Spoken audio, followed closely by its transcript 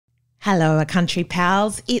Hello, a country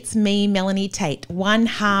pals. It's me, Melanie Tate, one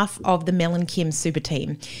half of the Mel and Kim super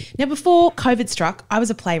team. Now, before COVID struck, I was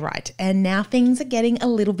a playwright, and now things are getting a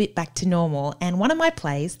little bit back to normal. And one of my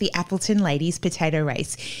plays, The Appleton Ladies Potato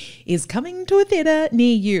Race, is coming to a theatre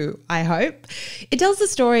near you, I hope. It tells the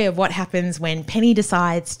story of what happens when Penny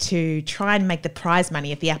decides to try and make the prize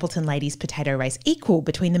money of the Appleton Ladies Potato Race equal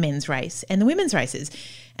between the men's race and the women's races,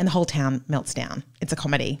 and the whole town melts down. It's a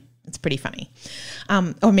comedy. It's pretty funny.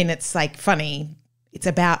 It's like funny. It's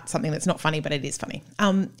about something that's not funny, but it is funny.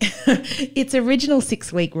 Its original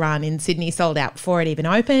 6-week run in Sydney sold out before it even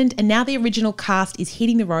opened, and now the original cast is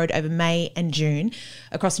hitting the road over May and June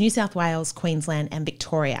across New South Wales, Queensland and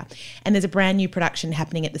Victoria. And there's a brand new production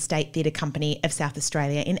happening at the State Theatre Company of South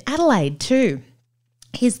Australia in Adelaide too.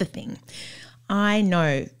 Here's the thing. I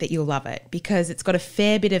know that you'll love it because it's got a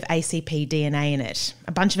fair bit of ACP DNA in it.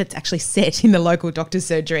 A bunch of it's actually set in the local doctor's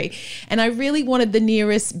surgery. And I really wanted the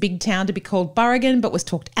nearest big town to be called Burrigan, but was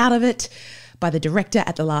talked out of it by the director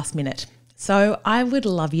at the last minute. So I would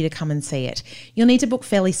love you to come and see it. You'll need to book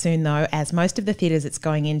fairly soon though, as most of the theatres it's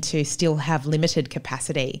going into still have limited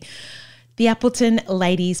capacity. The Appleton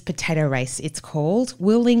Ladies Potato Race, it's called.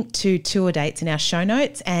 We'll link to tour dates in our show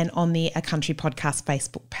notes and on the A Country Podcast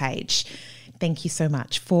Facebook page. Thank you so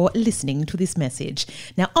much for listening to this message.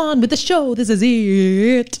 Now on with the show. This is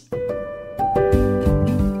it.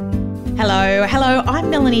 Hello,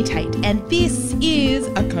 I'm Melanie Tate, and this is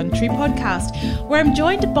A Country Podcast, where I'm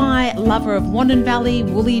joined by lover of Wandon Valley,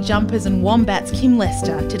 woolly jumpers and wombats, Kim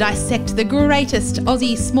Lester, to dissect the greatest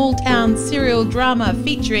Aussie small-town serial drama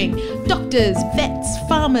featuring doctors, vets,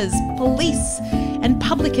 farmers, police and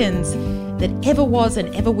publicans that ever was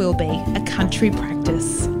and ever will be a country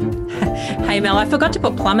practice. Hey Mel, I forgot to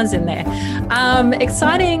put plumbers in there.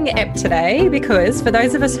 Exciting ep today because for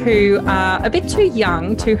those of us who are a bit too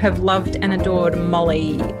young to have loved and adored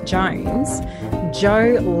Molly Jones,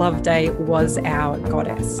 Jo Loveday was our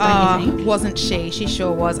goddess, don't you think? Wasn't she? She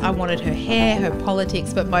sure was. I wanted her hair, her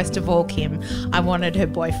politics, but most of all, Kim, I wanted her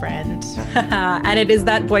boyfriend. And it is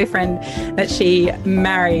that boyfriend that she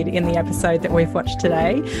married in the episode that we've watched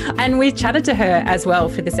today. And we chatted to her as well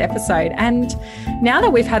for this episode. And now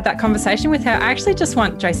that we've had that conversation with her, I actually just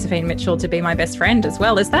want Josephine Mitchell to be my best friend as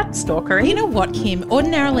well. Is that stalkery? You know what, Kim?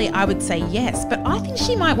 Ordinarily, I would say yes, but I think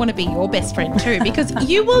she might want to be your best friend too, because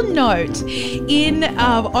you will note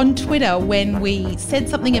on Twitter when we said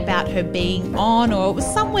something about her being on, or it was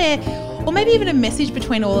somewhere, or maybe even a message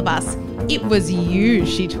between all of us, it was you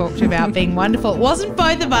she talked about being wonderful. It wasn't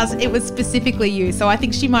both of us, it was specifically you. So I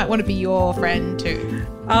think she might want to be your friend too.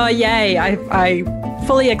 Oh, yay. I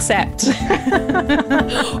fully accept.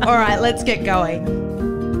 All right, let's get going.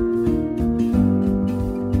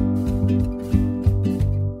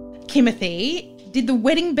 Kimothy, did the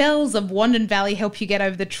wedding bells of Wandon Valley help you get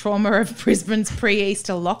over the trauma of Brisbane's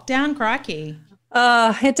pre-Easter lockdown? Crikey.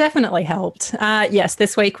 It definitely helped. Yes,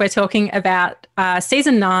 this week we're talking about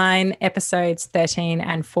season 9, episodes 13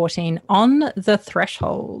 and 14, On the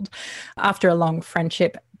Threshold. After a long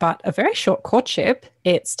friendship but a very short courtship,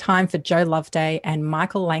 it's time for Jo Loveday and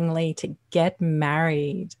Michael Langley to get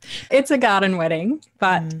married. It's a garden wedding,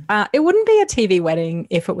 but it wouldn't be a TV wedding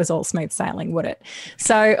if it was all smooth sailing, would it?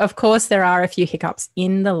 So, of course, there are a few hiccups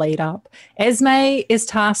in the lead up. Esme is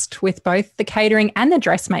tasked with both the catering and the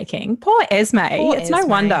dressmaking. Poor Esme. It's no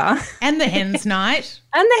wonder. And the hens night.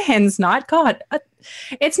 And the hens night. God,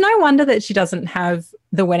 it's no wonder that she doesn't have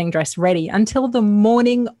the wedding dress ready until the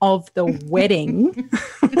morning of the wedding.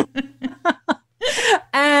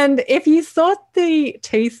 And if you thought the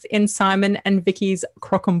tooth in Simon and Vicky's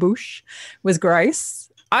croquembouche was gross,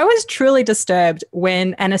 I was truly disturbed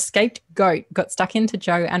when an escaped goat got stuck into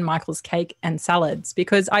Jo and Michael's cake and salads,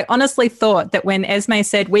 because I honestly thought that when Esme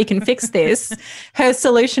said, we can fix this, her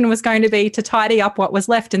solution was going to be to tidy up what was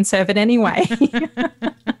left and serve it anyway.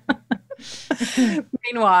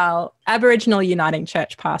 Meanwhile, Aboriginal Uniting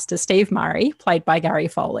Church pastor Steve Murray, played by Gary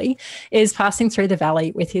Foley, is passing through the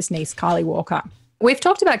valley with his niece Kylie Walker. We've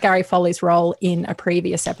talked about Gary Foley's role in a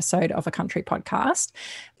previous episode of A Country Podcast.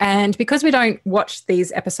 And because we don't watch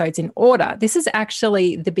these episodes in order, this is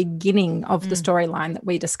actually the beginning of the storyline that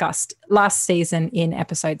we discussed last season in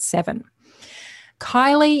episode 7.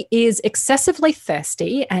 Kylie is excessively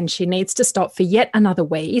thirsty and she needs to stop for yet another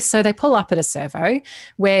wee, so they pull up at a servo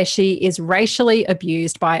where she is racially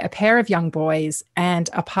abused by a pair of young boys and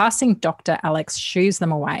a passing doctor, Alex, shoos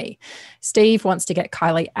them away. Steve wants to get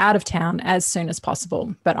Kylie out of town as soon as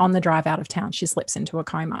possible, but on the drive out of town, she slips into a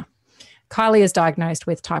coma. Kylie is diagnosed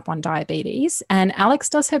with type 1 diabetes, and Alex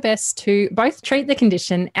does her best to both treat the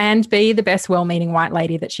condition and be the best well-meaning white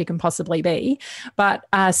lady that she can possibly be. But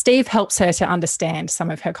Steve helps her to understand some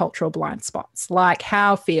of her cultural blind spots, like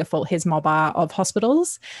how fearful his mob are of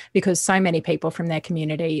hospitals, because so many people from their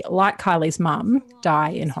community, like Kylie's mum,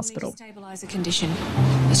 die in hospital. Stabilise the condition.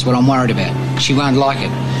 That's what I'm worried about. She won't like it.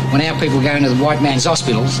 When our people go into the white man's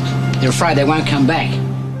hospitals, they're afraid they won't come back.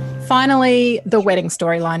 Finally, the wedding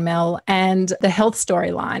storyline, Mel, and the health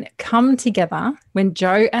storyline come together when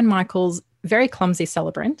Joe and Michael's very clumsy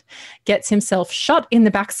celebrant gets himself shot in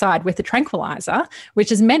the backside with a tranquilizer, which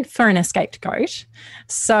is meant for an escaped goat.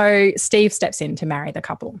 So Steve steps in to marry the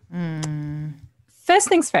couple. First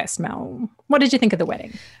things first, Mel, what did you think of the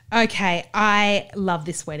wedding? Okay, I love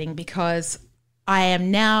this wedding because I am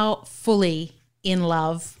now fully in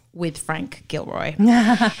love with Frank Gilroy.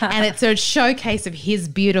 And it's a showcase of his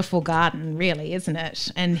beautiful garden, really, isn't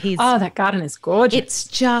it? And that garden is gorgeous. It's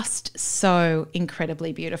just so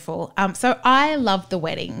incredibly beautiful. So I love the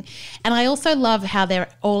wedding. And I also love how they're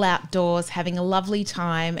all outdoors having a lovely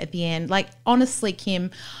time at the end. Like, honestly,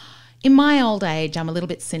 Kim, in my old age, I'm a little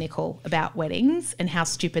bit cynical about weddings and how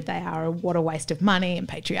stupid they are and what a waste of money and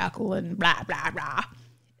patriarchal and blah, blah, blah.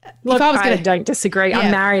 Look, I don't disagree. Yeah. I'm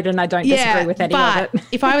married and I don't disagree with any of it.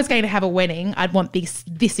 If I was going to have a wedding, I'd want this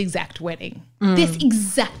exact wedding. This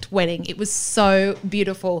exact wedding. It was so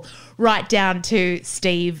beautiful, right down to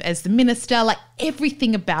Steve as the minister. Like,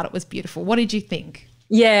 everything about it was beautiful. What did you think?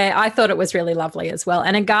 Yeah, I thought it was really lovely as well.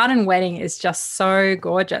 And a garden wedding is just so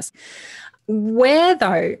gorgeous. Where,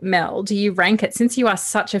 though, Mel, do you rank it, since you are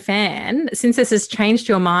such a fan, since this has changed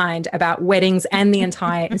your mind about weddings and the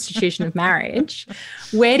entire institution of marriage,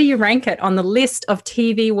 where do you rank it on the list of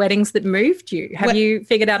TV weddings that moved you? Have you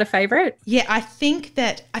figured out a favourite? Yeah, I think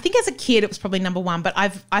as a kid it was probably number one, but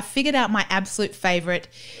I've figured out my absolute favourite.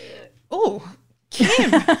 Oh,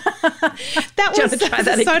 Kim. That was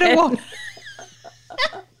soda water.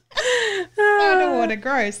 Soda water,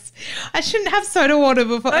 gross. I shouldn't have soda water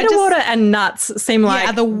before. Soda water and nuts seem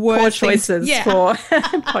like the worst poor choices for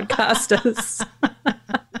podcasters.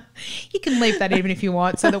 You can leave that even if you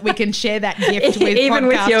want, so that we can share that gift with even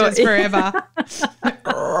podcasters forever.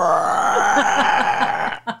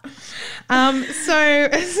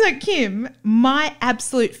 So Kim, my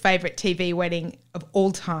absolute favourite TV wedding of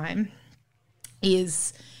all time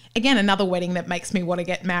is, again, another wedding that makes me want to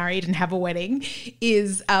get married and have a wedding,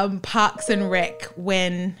 is Parks and Rec,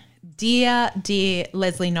 when dear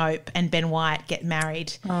Leslie Knope and Ben White get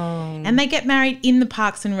married. Oh. And they get married in the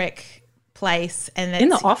Parks and Rec place. And in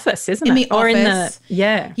the office, isn't it? In the office.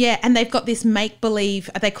 Yeah. Yeah, and they've got this make-believe.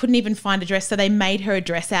 They couldn't even find a dress, so they made her a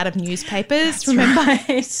dress out of newspapers, remember?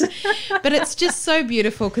 Right. But it's just so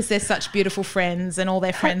beautiful because they're such beautiful friends and all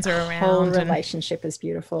their friends are around. The whole relationship is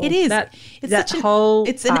beautiful. It is.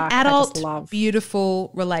 It's an adult, beautiful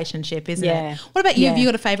relationship, isn't it? What about you? Have you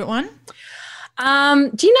got a favourite one?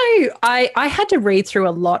 Do you know, I had to read through a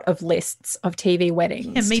lot of lists of TV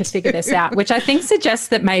weddings to figure this out, which I think suggests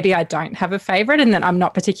that maybe I don't have a favourite and that I'm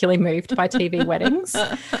not particularly moved by TV weddings.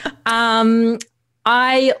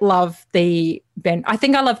 I love I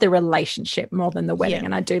think I love the relationship more than the wedding,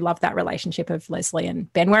 and I do love that relationship of Leslie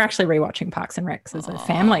and Ben. We're actually rewatching Parks and Recs as a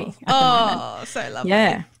family at the moment. Oh, so lovely.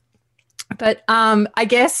 Yeah. But I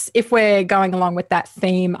guess if we're going along with that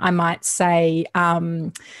theme, I might say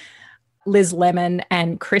Liz Lemon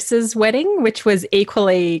and Chris's wedding, which was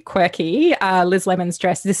equally quirky. Liz Lemon's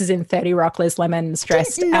dress, this is in 30 Rock, Liz Lemon's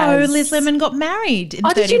dressed Liz Lemon got married in 30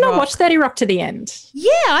 Rock. Did you not watch 30 Rock to the end?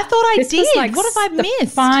 Yeah, I thought I did. What have I missed? The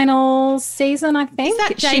final season, I think. Is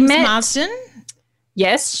that James Marsden?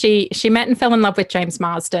 Yes, she met and fell in love with James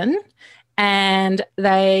Marsden. And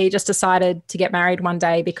they just decided to get married one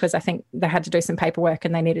day because I think they had to do some paperwork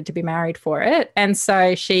and they needed to be married for it. And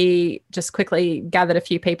so she just quickly gathered a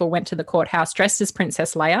few people, went to the courthouse dressed as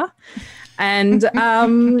Princess Leia, and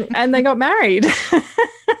they got married.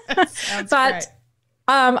 But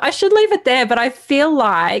I should leave it there. But I feel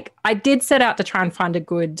like I did set out to try and find a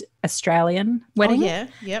good Australian wedding. Oh, yeah.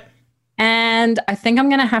 Yep. And I think I'm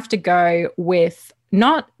going to have to go with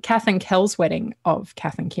not Kath and Kel's wedding of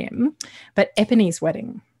Kath and Kim, but Epony's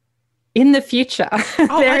wedding. In the future,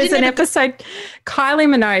 there is an episode. Kylie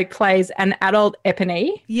Minogue plays an adult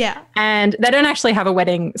Epony. Yeah. And they don't actually have a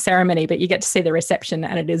wedding ceremony, but you get to see the reception,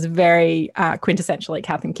 and it is very quintessentially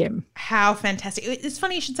Kath and Kim. How fantastic. It's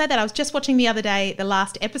funny you should say that. I was just watching the other day the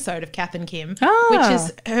last episode of Kath and Kim, which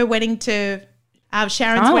is her wedding to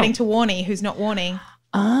Sharon's wedding to Warnie, who's not Warnie.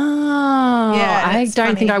 Oh, yeah, I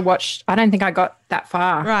don't think I got that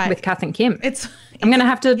far with Kath and Kim. I'm going to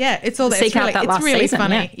have to it's all there. seek out that last season.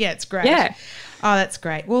 Funny. Yeah, it's great. Yeah. Oh, that's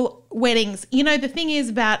great. Well, weddings, the thing is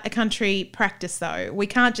about a country practice though, we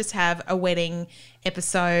can't just have a wedding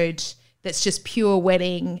episode that's just pure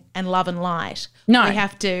wedding and love and light. No.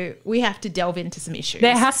 We have to delve into some issues.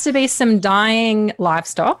 There has to be some dying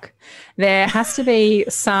livestock. There has to be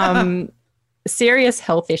some serious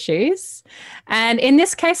health issues. And in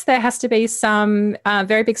this case, there has to be some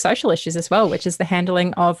very big social issues as well, which is the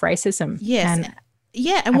handling of racism. Yes.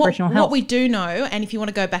 And what we do know, and if you want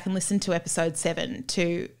to go back and listen to episode 7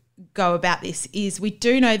 to go about this, is we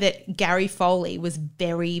do know that Gary Foley was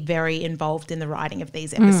very, very involved in the writing of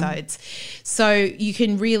these episodes. So you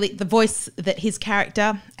can really, the voice that his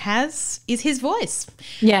character has is his voice.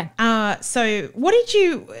 Yeah. So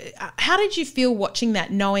how did you feel watching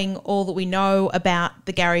that, knowing all that we know about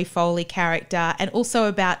the Gary Foley character and also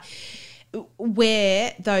about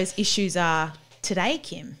where those issues are today,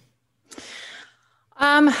 Kim?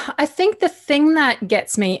 I think the thing that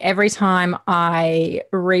gets me every time I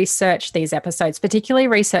research these episodes, particularly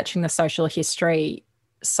researching the social history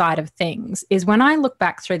side of things, is when I look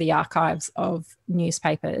back through the archives of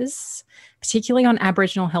newspapers, particularly on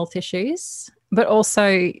Aboriginal health issues, but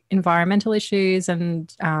also environmental issues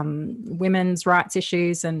and women's rights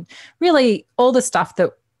issues, and really all the stuff that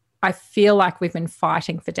I feel like we've been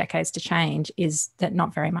fighting for decades to change, is that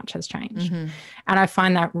not very much has changed. And I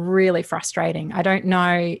find that really frustrating. I don't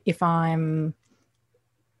know if I'm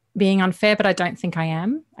being unfair, but I don't think I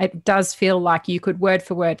am. It does feel like you could word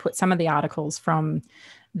for word put some of the articles from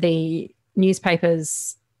the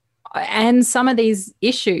newspapers and some of these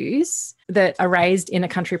issues that are raised in a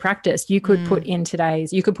country practice, you could put on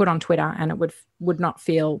Twitter, and it would not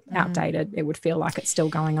feel outdated. It would feel like it's still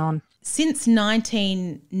going on. Since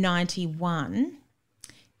 1991,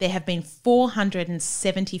 there have been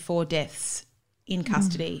 474 deaths in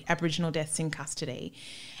custody, Aboriginal deaths in custody.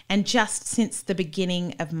 And just since the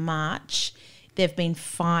beginning of March, there have been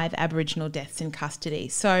 5 Aboriginal deaths in custody.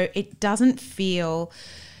 So it doesn't feel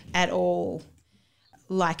at all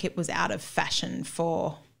like it was out of fashion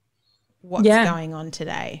for what's going on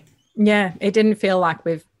today. Yeah, it didn't feel like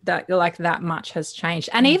that much has changed.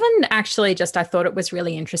 And even actually I thought it was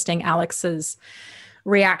really interesting, Alex's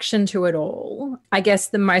reaction to it all. I guess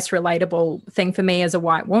the most relatable thing for me as a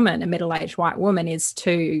white woman, a middle-aged white woman, is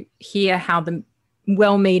to hear how the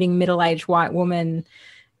well-meaning middle-aged white woman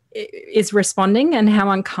is responding and how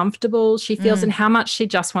uncomfortable she feels and how much she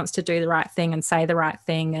just wants to do the right thing and say the right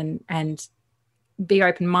thing and be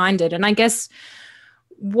open-minded. And I guess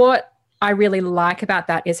what I really like about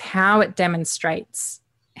that is how it demonstrates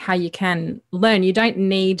how you can learn. You don't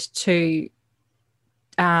need to,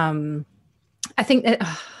 I think that,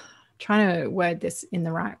 trying to word this in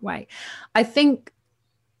the right way, I think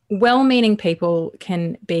well-meaning people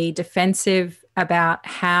can be defensive about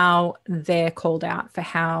how they're called out for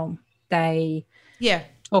how they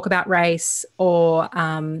talk about race or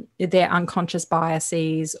their unconscious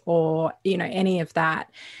biases or, any of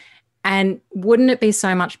that. And wouldn't it be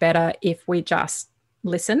so much better if we just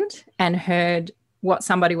listened and heard what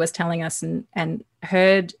somebody was telling us and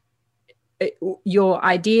heard your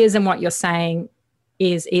ideas and what you're saying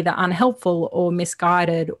is either unhelpful or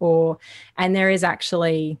misguided and there is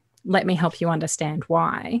actually, let me help you understand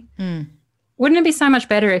why. Wouldn't it be so much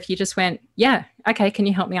better if you just went, yeah, okay, can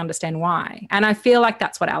you help me understand why? And I feel like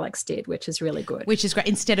that's what Alex did, which is really good. Which is great,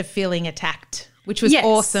 instead of feeling attacked, which was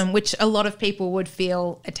awesome, which a lot of people would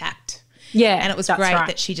feel attacked. Yeah, and it was great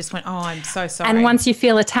that she just went, oh, I'm so sorry. And once you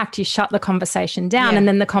feel attacked, you shut the conversation down and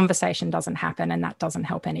then the conversation doesn't happen and that doesn't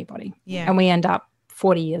help anybody. Yeah. And we end up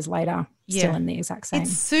 40 years later still in the exact same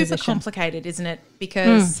position. It's super complicated, isn't it?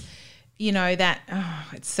 Because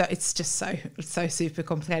it's so super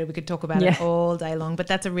complicated. We could talk about it all day long, but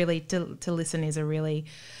that's to listen is a really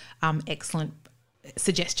excellent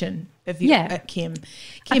suggestion of you, Kim.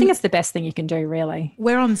 I think it's the best thing you can do, really.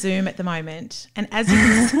 We're on Zoom at the moment, and as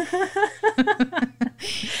you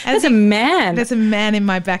there's a man in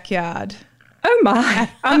my backyard. Oh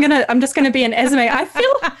my! I'm just gonna be an Esme.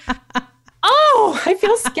 I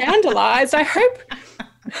feel scandalized. I hope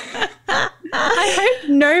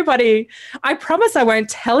nobody, I promise I won't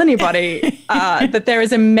tell anybody that there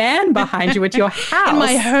is a man behind you at your house. In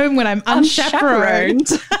my home when I'm unchaperoned.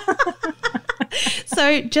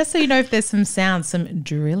 So just so you know, if there's some sound, some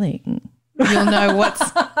drilling, you'll know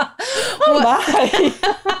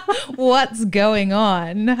what's going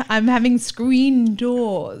on. I'm having screen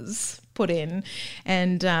doors put in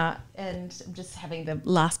and I'm just having the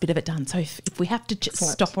last bit of it done. So if we have to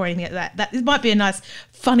stop or anything like that it might be a nice,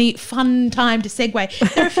 fun time to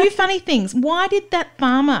segue. There are a few funny things. Why did that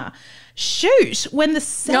farmer shoot when the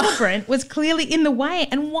celebrant was clearly in the way?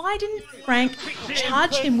 And why didn't Frank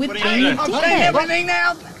charge him with being a dickhead? Everything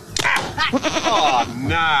now. Oh,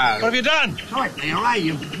 no. What have you done? Right there,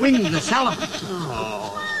 you've winged the celebrant.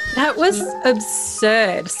 That was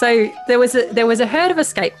absurd. So there was a herd of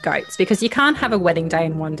escape goats, because you can't have a wedding day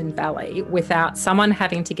in Wandon Valley without someone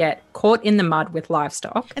having to get caught in the mud with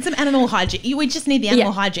livestock. And some animal hijinks. We just need the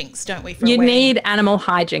animal hijinks, don't we? For you a wedding? need animal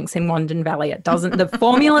hijinks in Wandon Valley. It doesn't. The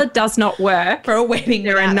formula does not work For a wedding,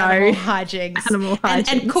 there are no animal hijinks. animal And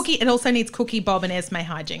hijinks. Cookie. It also needs Cookie, Bob, and Esme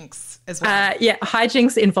hijinks as well.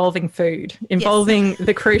 Hijinks involving food, involving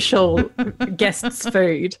the crucial guest's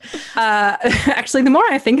food. Actually, the more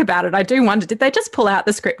I think about it, I do wonder, did they just pull out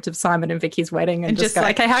the script of Simon and Vicky's wedding and just go,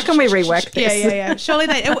 okay, how can we rework this? Yeah. Surely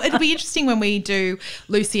it'll be interesting when we do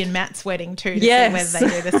Lucy and Matt's wedding too, to see whether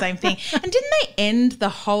they do the same thing. And didn't they end the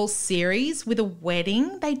whole series with a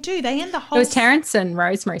wedding? They do. They end the whole... It was Terence and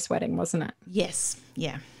Rosemary's wedding, wasn't it? Yes.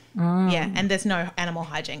 Yeah. Yeah. And there's no animal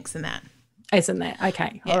hijinks in that. Isn't there?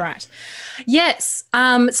 Okay. Yeah. All right. Yes.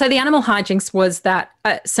 So the animal hijinks was that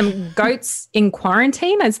some goats in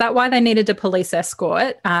quarantine. Is that why they needed a police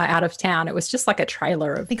escort out of town? It was just like a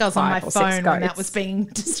trailer of, I think I was on my phone when that was being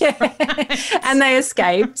destroyed. And they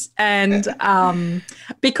escaped. And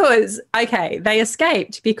they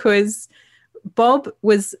escaped because Bob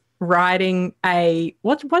was riding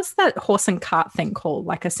what's that horse and cart thing called?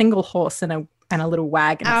 Like a single horse and a little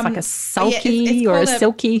wagon. It's like a sulky or a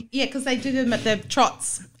silky. Yeah, because they do them at the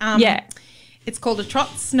trots. It's called a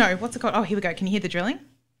trots. No, what's it called? Oh, here we go. Can you hear the drilling?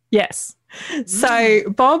 Yes. So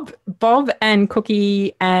Bob and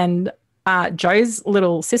Cookie and Joe's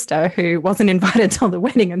little sister, who wasn't invited to the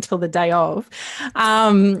wedding until the day of,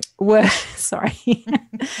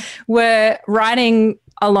 were riding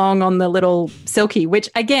along on the little silky, which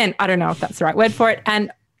again, I don't know if that's the right word for it. And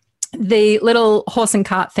the little horse and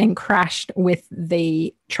cart thing crashed with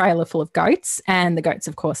the trailer full of goats, and the goats,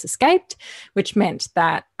 of course, escaped, which meant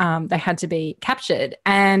that they had to be captured.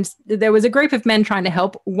 And there was a group of men trying to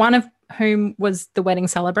help, one of whom was the wedding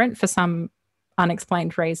celebrant for some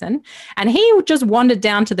unexplained reason. And he just wandered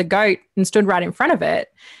down to the goat and stood right in front of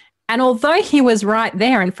it. And although he was right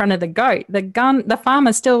there in front of the goat, the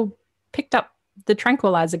farmer still picked up the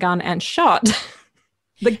tranquilizer gun and shot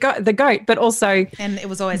the goat, but also and it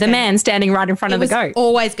was always the man standing right in front of the goat.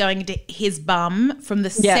 Always going to his bum from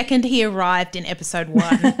the second he arrived in episode 1.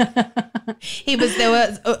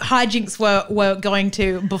 Hijinks were going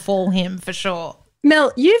to befall him for sure.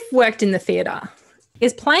 Mel, you've worked in the theatre.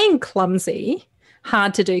 Is playing clumsy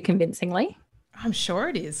hard to do convincingly? I'm sure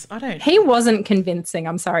it is. He wasn't convincing,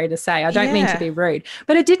 I'm sorry to say. I don't mean to be rude,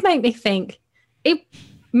 but it did make me think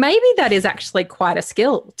maybe that is actually quite a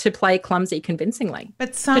skill, to play clumsy convincingly.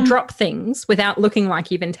 But to drop things without looking like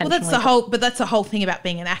you've intentionally. That's the whole thing about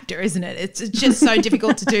being an actor, isn't it? It's just so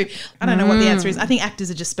difficult to do. I don't know what the answer is. I think actors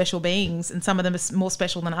are just special beings, and some of them are more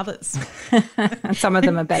special than others. And some of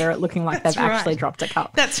them are better at looking like they've actually dropped a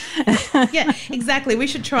cup. Yeah, exactly. We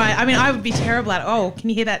should try. I mean, I would be terrible at it. Oh, can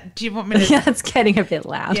you hear that? Do you want me to? Yeah, it's getting a bit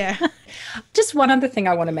loud. Yeah. Just one other thing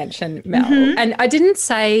I want to mention, Mel, and I didn't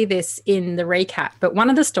say this in the recap, but one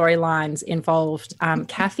of the storylines involved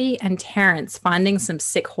Kathy and Terence finding some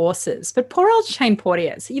sick horses. But poor old Shane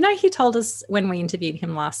Porteous, he told us when we interviewed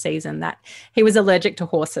him last season that he was allergic to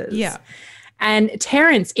horses. Yeah. And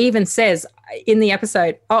Terence even says in the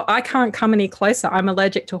episode, "Oh, I can't come any closer. I'm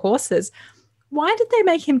allergic to horses." Why did they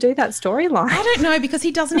make him do that storyline? I don't know, because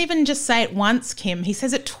he doesn't even just say it once, Kim. He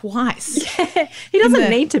says it twice. Yeah, he doesn't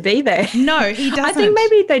need to be there. No, he doesn't. I think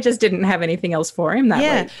maybe they just didn't have anything else for him that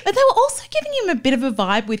week. But they were also giving him a bit of a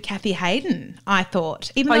vibe with Kathy Hayden, I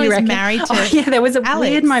thought, even though he's married to there was a Alex.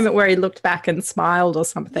 Weird moment where he looked back and smiled or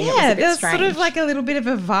something. Yeah, it was a bit strange. Sort of like a little bit of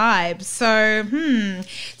a vibe. So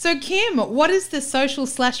Kim, what is the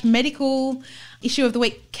social/medical issue of the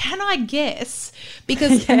week? Can I guess?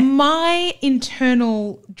 Because my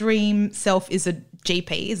internal dream self is a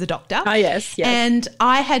GP, is a doctor. Oh, yes. And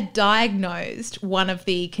I had diagnosed one of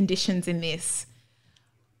the conditions in this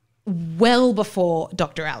well before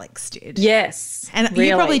Dr. Alex did. Yes. And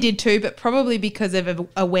you probably did too, but probably because of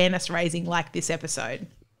awareness raising like this episode.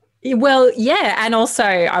 Well, yeah. And also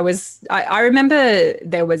I remember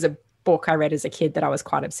there was a book I read as a kid that I was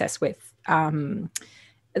quite obsessed with.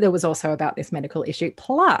 There was also about this medical issue.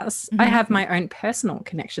 Plus, I have my own personal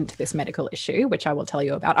connection to this medical issue, which I will tell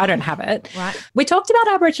you about. I don't have it. Right. We talked about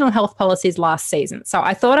Aboriginal health policies last season, so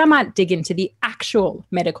I thought I might dig into the actual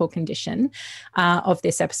medical condition of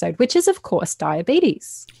this episode, which is, of course,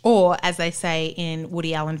 diabetes. Or, as they say in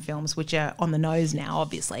Woody Allen films, which are on the nose now,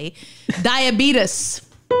 obviously, diabetes.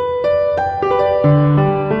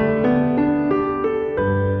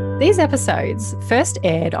 These episodes first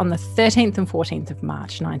aired on the 13th and 14th of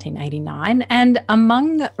March 1989, and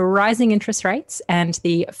among rising interest rates and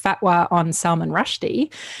the fatwa on Salman Rushdie,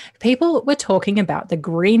 people were talking about the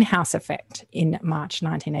greenhouse effect in March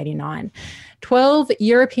 1989. 12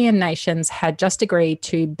 European nations had just agreed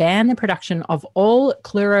to ban the production of all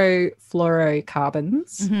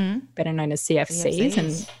chlorofluorocarbons, better known as CFCs,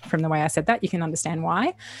 and from the way I said that, you can understand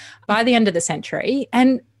why, by the end of the century.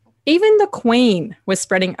 And even the Queen was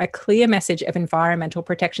spreading a clear message of environmental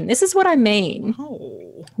protection. This is what I mean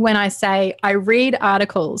when I say I read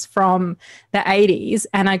articles from the 80s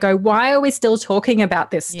and I go, why are we still talking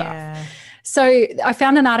about this stuff? Yeah. So I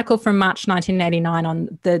found an article from March 1989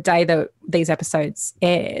 on the day that these episodes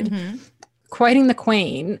aired, quoting the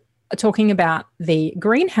Queen, talking about the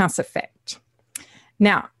greenhouse effect.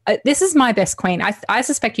 Now, this is my best Queen. I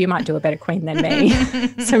suspect you might do a better Queen than me,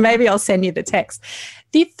 so maybe I'll send you the text.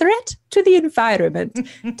 The threat to the environment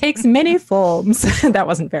takes many forms, that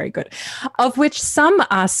wasn't very good, of which some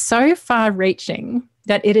are so far-reaching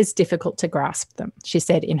that it is difficult to grasp them, she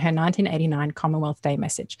said in her 1989 Commonwealth Day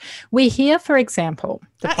message. We hear, for example,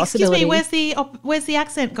 the possibility... Excuse me, where's the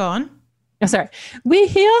accent gone? Oh, sorry. We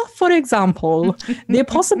hear, for example, the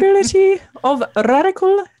possibility of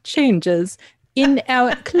radical changes in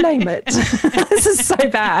our climate. This is so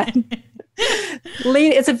bad.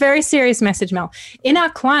 It's a very serious message, Mel. In our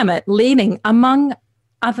climate, leading, among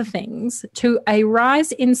other things, to a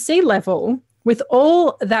rise in sea level with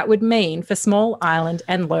all that would mean for small island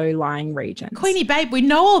and low-lying regions. Queenie, babe, we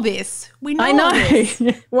know all this. I know. All this.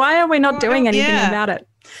 Why are we not doing anything about it?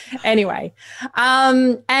 Anyway,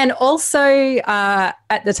 and also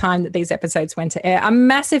at the time that these episodes went to air, a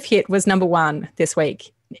massive hit was number one this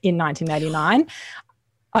week in 1989.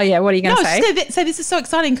 Oh, yeah, what are you going to say? So this is so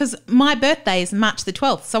exciting because my birthday is March the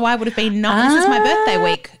 12th, so I would have been 9. This is my birthday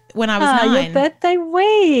week when I was 9. Your birthday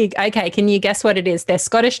week. Okay, can you guess what it is? They're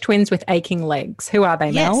Scottish twins with aching legs. Who are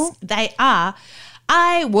they, Mel? Yes, they are.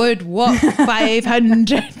 I would walk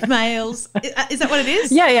 500 miles. Is that what it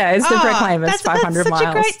is? Yeah, it's the Proclaimers, 500 miles. That's such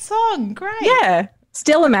a great song. Great. Yeah,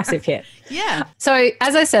 still a massive hit. Yeah. So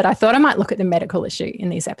as I said, I thought I might look at the medical issue in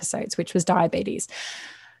these episodes, which was diabetes.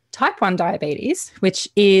 Type 1 diabetes, which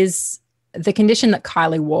is the condition that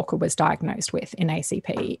Kylie Walker was diagnosed with in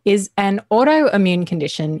ACP, is an autoimmune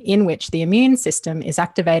condition in which the immune system is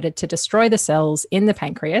activated to destroy the cells in the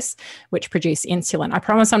pancreas, which produce insulin. I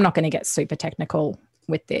promise I'm not going to get super technical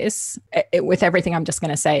with this. With everything I'm just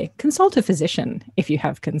going to say, consult a physician if you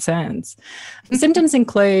have concerns. Symptoms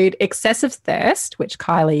include excessive thirst, which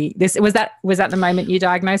Kylie, was that the moment you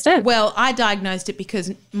diagnosed it? Well, I diagnosed it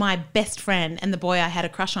because my best friend and the boy I had a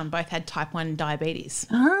crush on both had type 1 diabetes.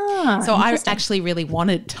 So I actually really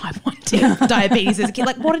wanted type 1 diabetes as a kid.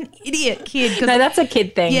 Like, what an idiot kid. No, that's a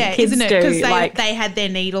kid thing. Yeah, kids isn't it? Because they had their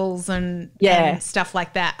needles and stuff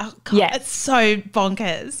like that. Oh, God, it's so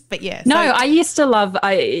bonkers. But yeah. No, I used to love,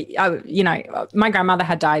 my grandmother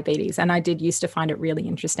had diabetes and I did used to find it really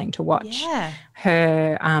interesting to watch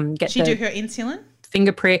her get do her insulin?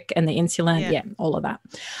 Finger prick and the insulin, all of that.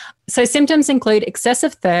 So symptoms include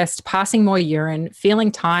excessive thirst, passing more urine,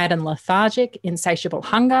 feeling tired and lethargic, insatiable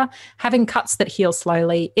hunger, having cuts that heal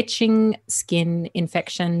slowly, itching, skin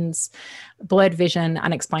infections, blurred vision,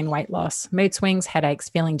 unexplained weight loss, mood swings, headaches,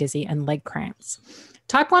 feeling dizzy and leg cramps.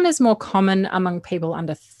 Type 1 is more common among people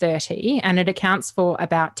under 30 and it accounts for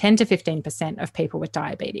about 10 to 15% of people with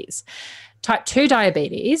diabetes. Type 2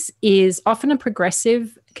 diabetes is often a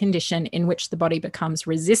progressive condition in which the body becomes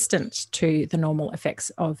resistant to the normal effects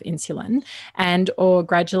of insulin and or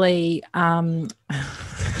gradually,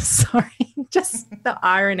 just the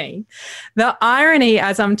irony. The irony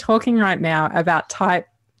as I'm talking right now about type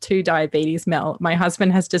 2 diabetes, Mel, my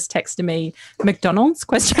husband has just texted me, McDonald's, ?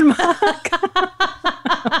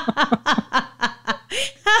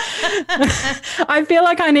 I feel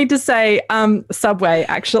like I need to say Subway,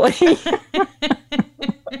 actually.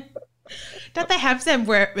 Don't they have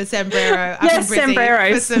Zambrero yes,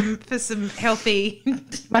 Zambreros. For some healthy...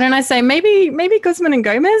 Why don't I say maybe Guzman and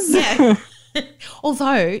Gomez? Yeah.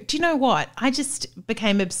 Although, do you know what? I just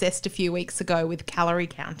became obsessed a few weeks ago with calorie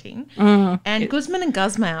counting. And Guzman and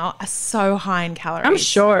Guzmao are so high in calories. I'm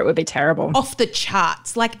sure it would be terrible. Off the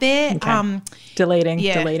charts. Like they're deleting.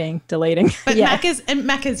 But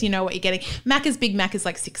Macca's, you know what you're getting. Big Mac is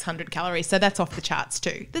like 600 calories, so that's off the charts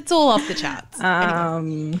too. That's all off the charts.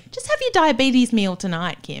 Anyway, just have your diabetes meal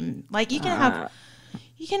tonight, Kim. Like you can have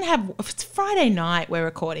it's Friday night we're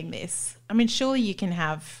recording this. I mean, surely you can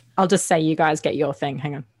have... I'll just say you guys get your thing.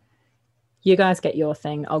 Hang on. You guys get your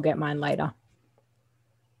thing. I'll get mine later.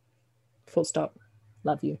 Full stop.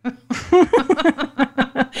 Love you.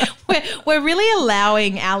 We're really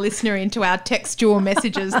allowing our listener into our textual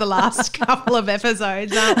messages the last couple of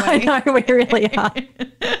episodes, aren't we? I know, we really are.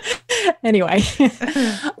 Anyway,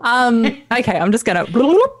 okay, I'm just going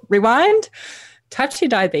to rewind. Type 2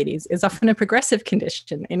 diabetes is often a progressive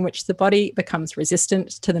condition in which the body becomes resistant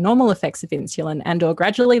to the normal effects of insulin and or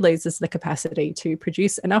gradually loses the capacity to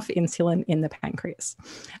produce enough insulin in the pancreas.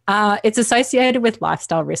 It's associated with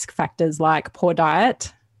lifestyle risk factors like poor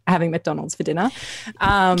diet, having McDonald's for dinner.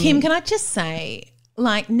 Kim, can I just say,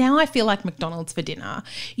 like, now I feel like McDonald's for dinner.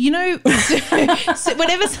 You know, so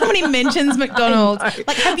whenever somebody mentions McDonald's,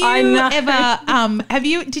 like,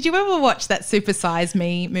 did you ever watch that Super Size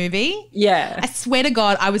Me movie? Yeah. I swear to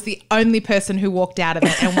God, I was the only person who walked out of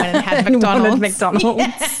it and went and had McDonald's. McDonald's.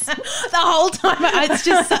 Yeah. The whole time. It's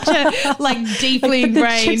just such a, like, deeply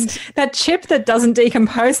ingrained. That chip that doesn't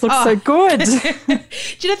decompose looks so good. Do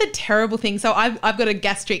you know the terrible thing? So I've got a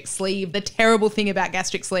gastric sleeve. The terrible thing about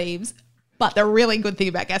gastric sleeves, but the really good thing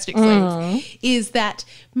about gastric sleeves is that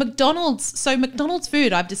McDonald's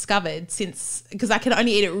food I've discovered because I can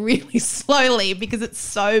only eat it really slowly because it's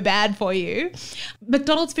so bad for you.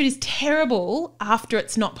 McDonald's food is terrible after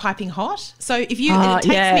it's not piping hot. So it takes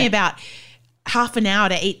me about half an hour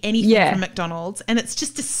to eat anything from McDonald's, and it's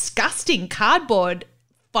just disgusting cardboard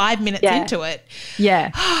 5 minutes into it. Yeah.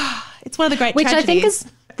 It's one of the great Which tragedies. I think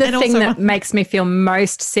is the thing that makes me feel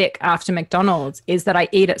most sick after McDonald's is that I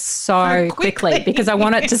eat it so quickly because I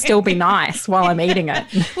want it to still be nice while I'm eating it.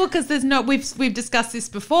 Well, because we've discussed this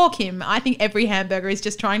before, Kim. I think every hamburger is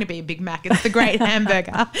just trying to be a Big Mac. It's the great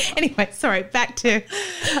hamburger. Anyway, sorry, back to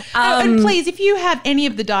and please, if you have any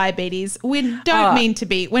of the diabetes, we're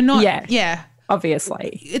not. Yeah.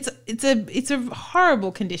 Obviously. It's a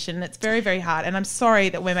horrible condition. It's very, very hard. And I'm sorry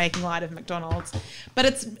that we're making light of McDonald's, but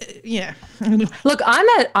it's, Look,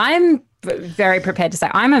 I'm very prepared to say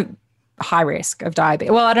I'm a high risk of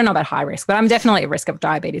diabetes. Well, I don't know about high risk, but I'm definitely at risk of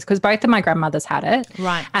diabetes because both of my grandmothers had it.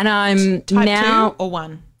 Right. And I'm type now 2 or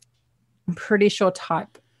 1? I'm pretty sure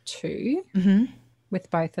type 2 with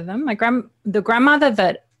both of them. The grandmother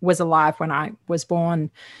that was alive when I was born,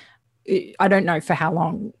 I don't know for how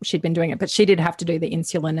long she'd been doing it, but she did have to do the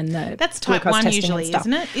insulin and the that's type 1 usually,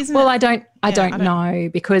 isn't it? I don't know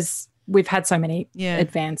because we've had so many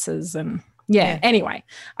advances and anyway,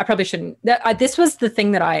 I probably shouldn't. This was the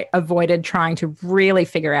thing that I avoided trying to really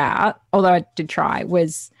figure out, although I did try,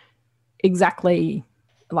 was exactly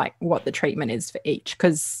like what the treatment is for each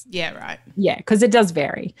because because it does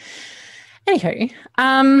vary. Anywho,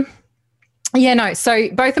 so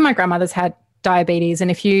both of my grandmothers had diabetes,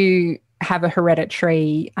 and if you have a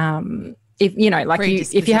hereditary if you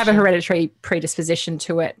have a hereditary predisposition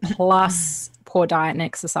to it plus poor diet and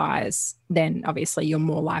exercise, then obviously you're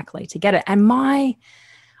more likely to get it. And I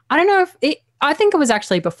think it was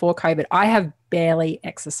actually before COVID, I have barely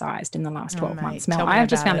exercised in the last 12 months. Mel, I have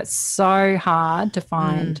just found it so hard to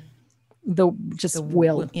find the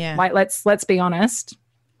will. Yeah. Like let's be honest.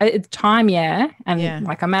 It's time, and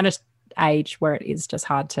like I'm at an age where it is just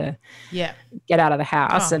hard to get out of the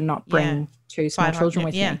house and not bring 2 small children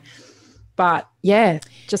with me. But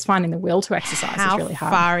just finding the will to exercise is really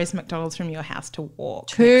hard. How far is McDonald's from your house to walk?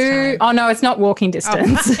 Oh no, it's not walking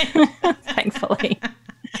distance. Thankfully.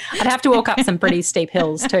 I'd have to walk up some pretty steep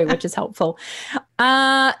hills too, which is helpful.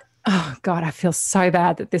 Oh God, I feel so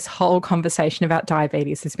bad that this whole conversation about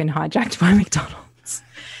diabetes has been hijacked by McDonald's.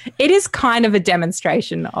 It is kind of a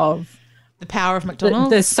demonstration of the power of McDonald's,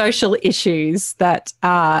 the social issues that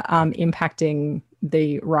are impacting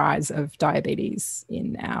the rise of diabetes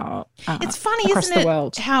in our it's funny, across isn't the it,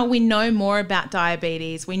 world. How we know more about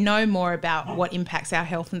diabetes, we know more about what impacts our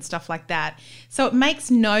health and stuff like that. So it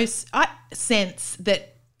makes no sense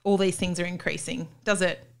that all these things are increasing, does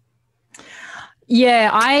it? Yeah,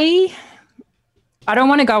 I don't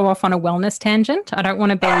want to go off on a wellness tangent. I don't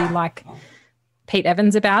want to be like Pete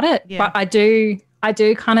Evans about it, but I do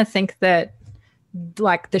kind of think that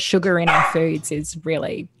like the sugar in our foods is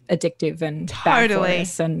really addictive and bad for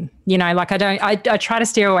us. And, I try to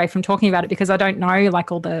steer away from talking about it because I don't know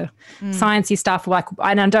like all the sciencey stuff,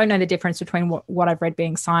 and I don't know the difference between what I've read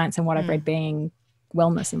being science and what I've read being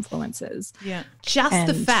wellness influences. Yeah. Just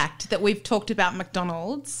the fact that we've talked about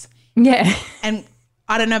McDonald's. Yeah. And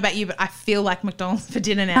I don't know about you, but I feel like McDonald's for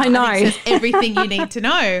dinner now. I know. I think says everything you need to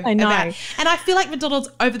know. I know. And I feel like McDonald's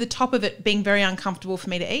over the top of it being very uncomfortable for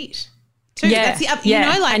me to eat too. Yeah.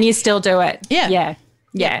 And you still do it. Yeah.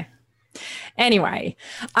 Yeah. Anyway,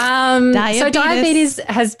 so diabetes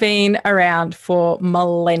has been around for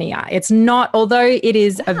millennia. It's not, although it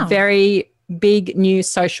is a very big new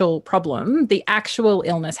social problem, the actual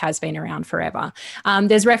illness has been around forever.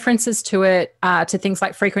 There's references to it, to things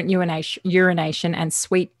like frequent urination and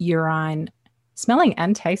sweet urine smelling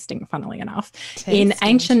and tasting, funnily enough, in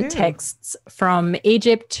ancient texts from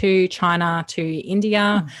Egypt to China to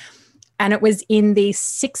India. And it was in the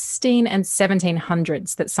 16 and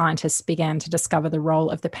 1700s that scientists began to discover the role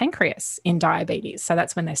of the pancreas in diabetes. So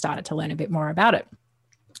that's when they started to learn a bit more about it.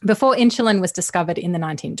 Before insulin was discovered in the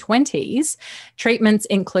 1920s, treatments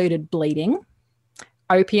included bleeding,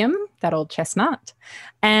 opium, that old chestnut,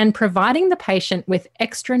 and providing the patient with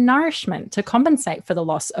extra nourishment to compensate for the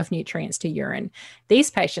loss of nutrients to urine. These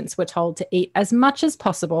patients were told to eat as much as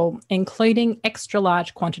possible, including extra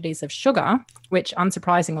large quantities of sugar, which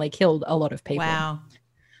unsurprisingly killed a lot of people. Wow.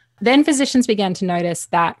 Then physicians began to notice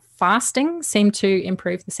that fasting seemed to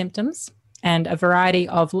improve the symptoms, and a variety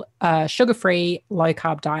of sugar-free,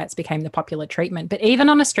 low-carb diets became the popular treatment. But even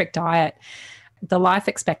on a strict diet, the life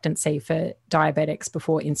expectancy for diabetics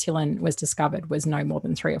before insulin was discovered was no more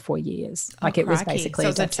than 3 or 4 years. It was basically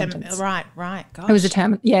a death sentence. Right. Gosh. It was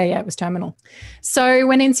it was terminal. So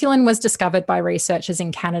when insulin was discovered by researchers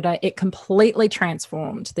in Canada, it completely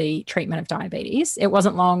transformed the treatment of diabetes. It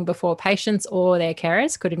wasn't long before patients or their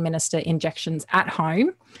carers could administer injections at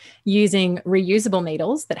home using reusable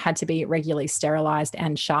needles that had to be regularly sterilized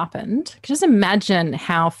and sharpened. Just imagine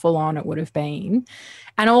how full on it would have been.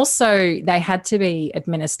 And also they had to be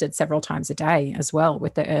administered several times a day as well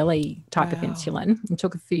with the early type of insulin. It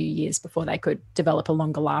took a few years before they could develop a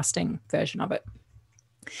longer lasting version of it.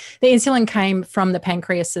 The insulin came from the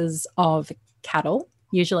pancreases of cattle,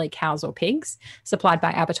 usually cows or pigs, supplied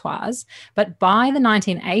by abattoirs. But by the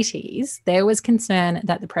 1980s, there was concern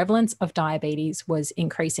that the prevalence of diabetes was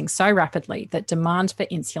increasing so rapidly that demand for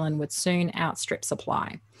insulin would soon outstrip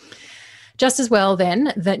supply. Just as well,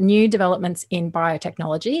 then, that new developments in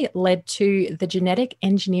biotechnology led to the genetic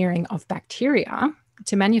engineering of bacteria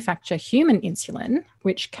to manufacture human insulin,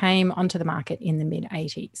 which came onto the market in the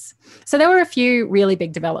mid-80s. So there were a few really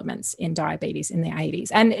big developments in diabetes in the 80s.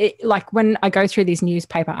 And when I go through these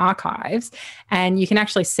newspaper archives, and you can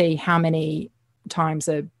actually see how many times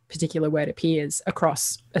a particular word appears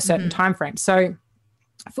across a certain time frame. So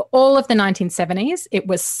for all of the 1970s, it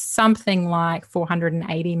was something like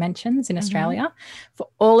 480 mentions in Australia. For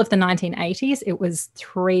all of the 1980s, it was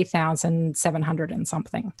 3,700 and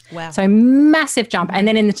something. Wow. So massive jump. And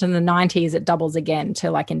then into the 90s, it doubles again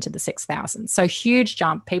to into the 6,000. So huge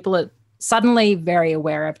jump. People are suddenly very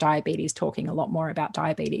aware of diabetes, talking a lot more about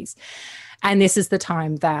diabetes. And this is the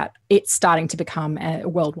time that it's starting to become a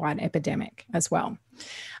worldwide epidemic as well.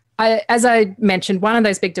 As I mentioned, one of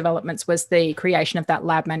those big developments was the creation of that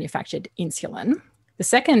lab-manufactured insulin. The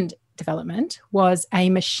second development was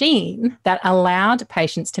a machine that allowed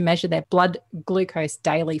patients to measure their blood glucose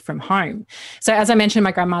daily from home. So as I mentioned,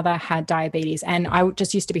 my grandmother had diabetes, and I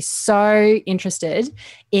just used to be so interested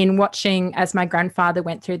in watching as my grandfather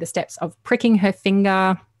went through the steps of pricking her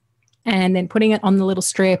finger and then putting it on the little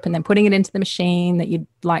strip and then putting it into the machine that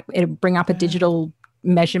it'd bring up a digital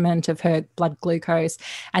measurement of her blood glucose,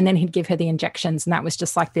 and then he'd give her the injections, and that was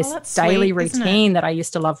just this daily routine that I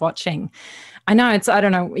used to love watching. I know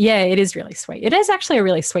it is really sweet. It is actually a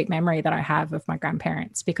really sweet memory that I have of my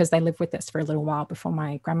grandparents because they lived with us for a little while before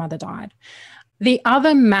my grandmother died. The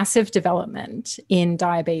other massive development in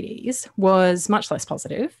diabetes was much less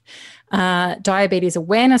positive. Diabetes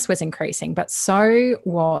awareness was increasing, but so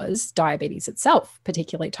was diabetes itself,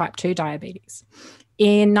 particularly type 2 diabetes.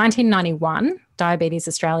 In 1991, Diabetes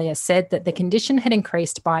Australia said that the condition had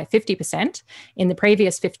increased by 50% in the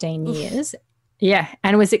previous 15 years. Yeah,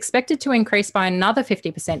 and was expected to increase by another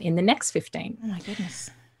 50% in the next 15. Oh, my goodness.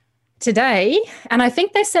 Today, and I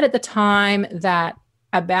think they said at the time that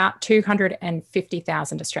about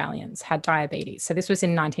 250,000 Australians had diabetes. So this was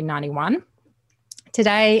in 1991.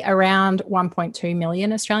 Today, around 1.2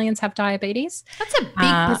 million Australians have diabetes. That's a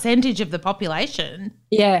big percentage of the population.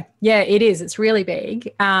 Yeah, it is. It's really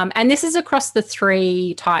big. And this is across the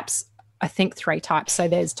three types. So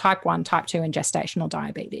there's type 1, type 2, and gestational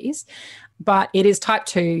diabetes. But it is type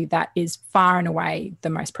 2 that is far and away the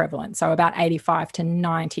most prevalent. So about 85 to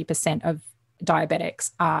 90% of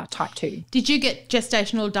diabetics are type 2. Did you get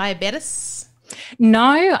gestational diabetes?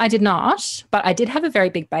 No, I did not, but I did have a very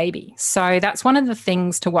big baby. So that's one of the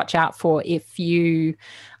things to watch out for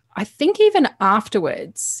I think even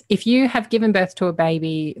afterwards, if you have given birth to a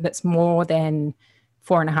baby that's more than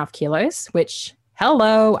 4.5 kilos, which,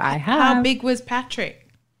 I have. How big was Patrick?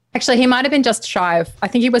 Actually, he might have been just shy of, I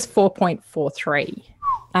think he was 4.43.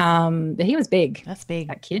 But he was big. That's big.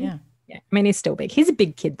 That kid. Yeah. I mean, he's still big. He's a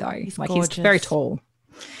big kid though. He's gorgeous. He's very tall.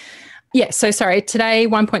 Yeah, so sorry, today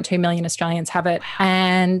 1.2 million Australians have it,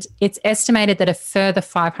 and it's estimated that a further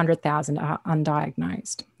 500,000 are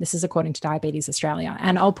undiagnosed. This is according to Diabetes Australia,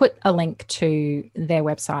 and I'll put a link to their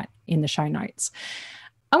website in the show notes.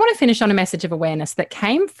 I want to finish on a message of awareness that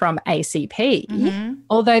came from ACP,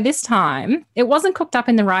 although this time it wasn't cooked up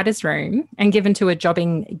in the writer's room and given to a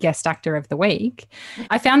jobbing guest actor of the week.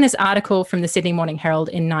 I found this article from the Sydney Morning Herald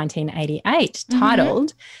in 1988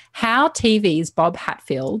 titled, How TV's Bob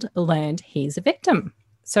Hatfield Learned He's a Victim.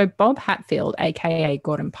 So Bob Hatfield, aka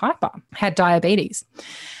Gordon Piper, had diabetes.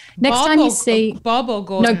 Next Bob time you or- see Bob or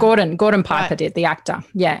Gordon? No, Gordon Piper Right. did, the actor.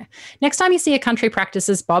 Yeah. Next time you see a country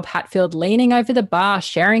practices Bob Hatfield leaning over the bar,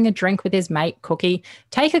 sharing a drink with his mate, Cookie,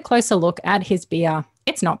 take a closer look at his beer.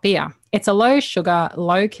 It's not beer. It's a low sugar,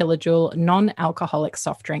 low kilojoule, non-alcoholic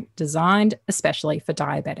soft drink designed especially for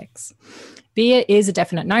diabetics. Beer is a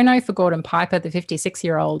definite no-no for Gordon Piper, the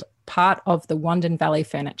 56-year-old part of the Wandon Valley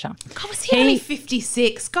Furniture. God, was he only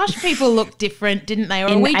 56? Gosh, people look different, didn't they? Or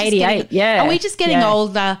In 88, yeah. Are we just getting Yeah.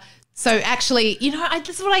 older? So actually,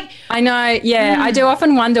 this is what I know, yeah. I do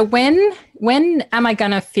often wonder when am I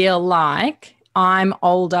going to feel like I'm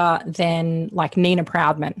older than like Nina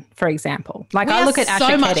Proudman, for example. Like we I are look at Asher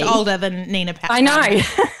so much Ketty. older than Nina Pat. I know.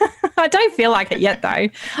 I don't feel like it yet though.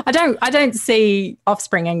 I don't see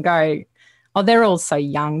Offspring and go, oh, they're all so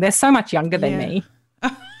young. They're so much younger than me.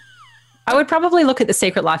 I would probably look at The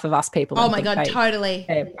Secret Life of Us people. Oh and my think God, totally.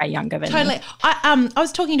 They're way younger than Totally. me. I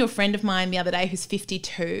was talking to a friend of mine the other day who's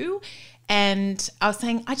 52, and I was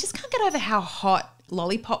saying, I just can't get over how hot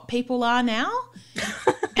lollipop people are now.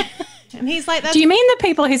 And he's like, that's Do you mean the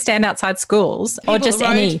people who stand outside schools or people, just road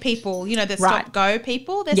any? people, the Right. stop-go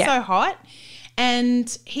people. They're Yeah. so hot.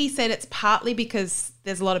 And he said it's partly because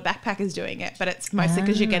there's a lot of backpackers doing it, but it's mostly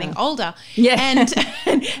because you're getting older. Yeah.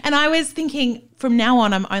 And I was thinking, from now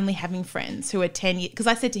on, I'm only having friends who are 10 years, because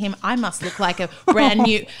I said to him, I must look like a brand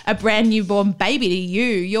new born baby to you.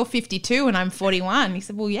 You're 52 and I'm 41. He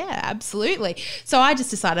said, well, yeah, absolutely. So I just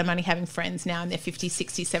decided I'm only having friends now in their 50s,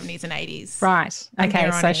 60s, 70s and 80s. Right. Okay.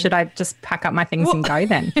 here So on should I just pack up my things and go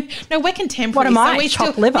then? No, we're contemporary. What am I? we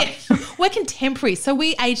Chopped liver? Yeah, we're contemporary, so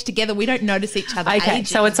we age together. We don't notice each other Okay. aging.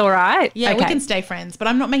 So it's all right. Yeah, we Okay. can stay friends, but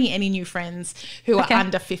I'm not making any new friends who are Okay.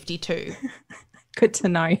 under 52. Good to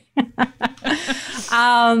know. But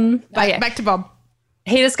yeah. Back to Bob.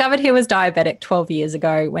 He discovered he was diabetic 12 years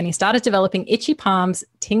ago when he started developing itchy palms,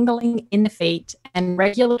 tingling in the feet, and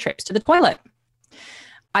regular trips to the toilet.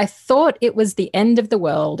 I thought it was the end of the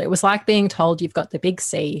world. It was like being told you've got the big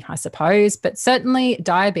C, I suppose, but certainly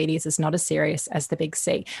diabetes is not as serious as the big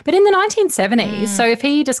C. But in the 1970s, so if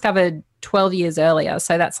he discovered 12 years earlier,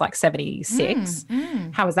 so that's like 76,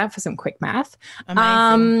 how was that for some quick math?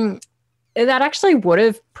 Amazing. That actually would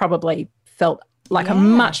have probably felt like a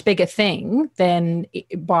much bigger thing than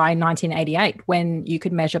by 1988 when you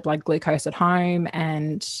could measure blood glucose at home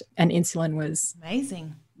and insulin was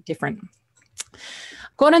Amazing. different.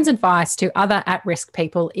 Gordon's advice to other at-risk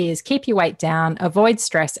people is keep your weight down, avoid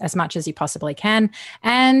stress as much as you possibly can,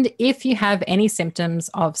 and if you have any symptoms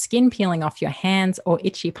of skin peeling off your hands or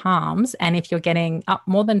itchy palms, and if you're getting up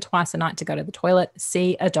more than twice a night to go to the toilet,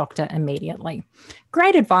 see a doctor immediately.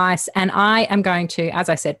 Great advice, and I am going to, as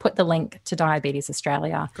I said, put the link to Diabetes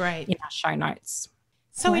Australia Great. in our show notes.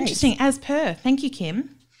 So Great. interesting, as per. Thank you,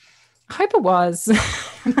 Kim. I hope it was.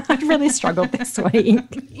 I really struggled this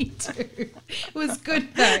week. Me too. It was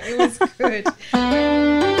good, though. It was good.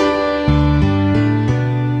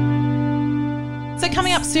 So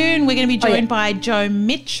coming up soon, we're going to be joined by Joe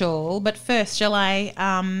Mitchell. But first, should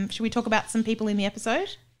we talk about some people in the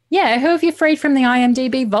episode? Yeah, who have you freed from the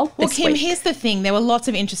IMDb vault Well, this Kim, week? here's the thing. There were lots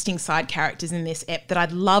of interesting side characters in this ep that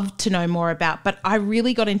I'd love to know more about, but I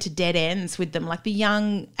really got into dead ends with them. Like the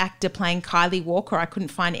young actor playing Kylie Walker, I couldn't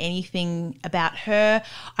find anything about her.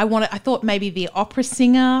 I thought maybe the opera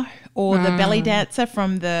singer or the belly dancer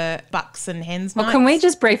from the Bucks and Hens Well, nights. can we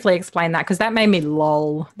just briefly explain that? Because that made me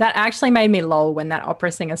lol. That actually made me lol when that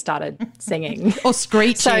opera singer started singing. Or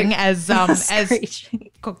screeching, as Screeching.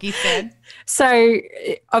 Cookie said. So,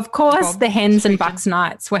 of course, Bob the Hens and screeching. Bucks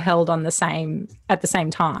nights were held at the same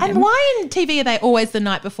time. And why in TV are they always the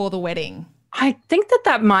night before the wedding? I think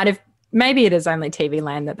that might have, maybe it is only TV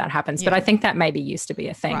land that happens, but Yeah. I think that maybe used to be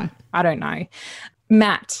a thing. Right. I don't know.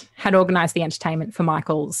 Matt had organised the entertainment for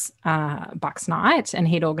Michael's Bucks night, and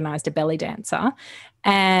he'd organised a belly dancer.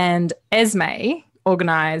 And Esme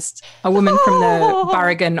organised a woman from the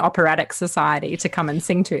Burrigan Operatic Society to come and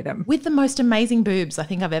sing to them. With the most amazing boobs I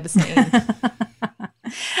think I've ever seen.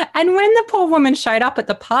 And when the poor woman showed up at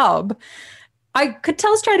the pub, I could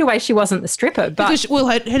tell straight away she wasn't the stripper. But Because, well,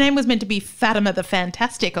 her name was meant to be Fatima the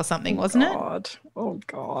Fantastic or something, wasn't it? God. Oh,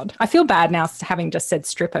 God. I feel bad now having just said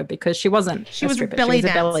stripper because she wasn't She a was a stripper. belly She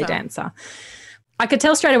was a belly dancer. dancer. I could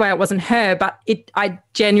tell straight away it wasn't her, but I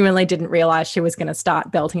genuinely didn't realise she was going to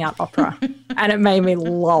start belting out opera. And it made me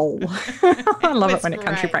lol. I love it when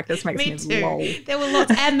country practice makes me too. lol. There were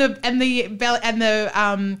lots, and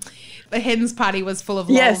the hens party was full of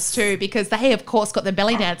lols too, because they of course got the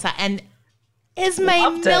belly dancer, and Esme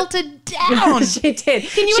melted down. She did.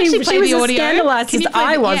 Can you actually play the audio? She was as scandalised as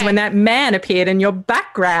I was when that man appeared in your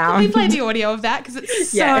background. Can we play the audio of that? Because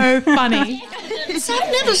it's so funny.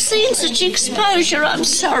 I've never seen such exposure. I'm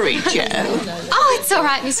sorry, Joe. Oh, it's all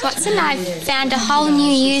right, Miss Watson. I've found a whole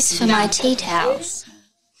new use for my tea towels.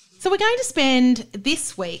 So we're going to spend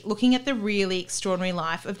this week looking at the really extraordinary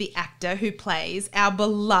life of the actor who plays our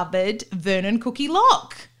beloved Vernon Cookie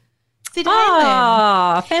Locke. Sid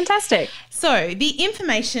Halen. Oh, fantastic. So the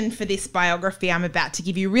information for this biography I'm about to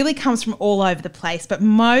give you really comes from all over the place, but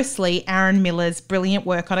mostly Aaron Miller's brilliant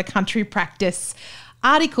work on a country practice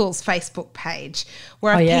articles Facebook page,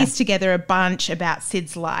 where I've pieced together a bunch about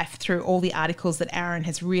Sid's life through all the articles that Aaron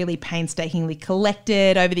has really painstakingly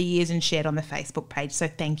collected over the years and shared on the Facebook page. So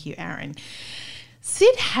thank you, Aaron.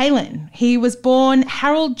 Sid Halen, he was born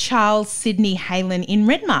Harold Charles Sidney Halen in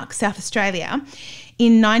Redmark, South Australia,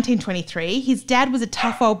 in 1923. His dad was a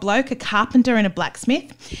tough old bloke, a carpenter and a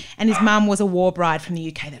blacksmith, and his mum was a war bride from the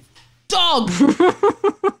UK. That dog!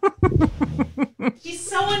 She's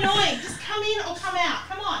so annoying. Just come in or come out.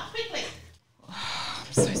 Come on, quickly. Oh,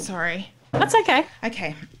 I'm so sorry. That's okay.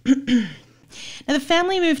 Okay. Now, the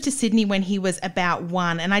family moved to Sydney when he was about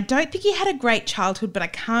 1, and I don't think he had a great childhood, but I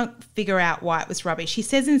can't figure out why it was rubbish. He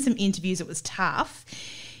says in some interviews it was tough,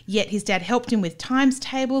 yet his dad helped him with times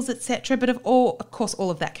tables, etc. But of course,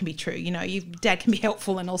 all of that can be true. You know, your dad can be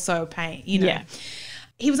helpful and also a pain, you know. Yeah.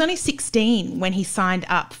 He was only 16 when he signed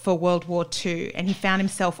up for World War II, and he found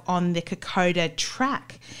himself on the Kokoda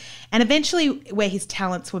track, and eventually where his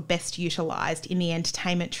talents were best utilised in the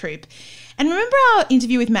entertainment troupe. And remember our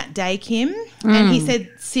interview with Matt Day, Kim? And he said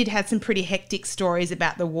Sid had some pretty hectic stories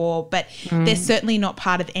about the war, but they're certainly not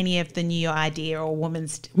part of any of the New Idea or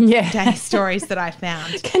Women's Day stories that I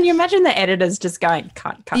found. Can you imagine the editors just going,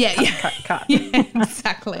 cut. Yeah,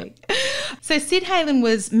 exactly. So Sid Halen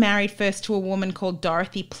was married first to a woman called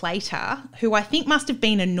Dorothy Plater, who I think must have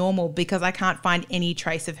been a normal, because I can't find any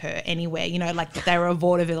trace of her anywhere, you know, like they were a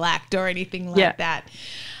vaudeville act or anything like that.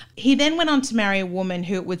 He then went on to marry a woman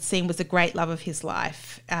who it would seem was a great love of his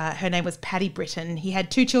life. Her name was Patty Britton. He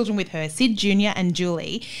had 2 children with her, Sid Jr. and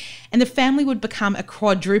Julie, and the family would become a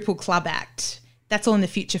quadruple club act. That's all in the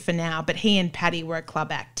future for now, but he and Patty were a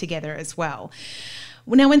club act together as well.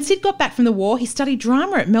 Now, when Sid got back from the war, he studied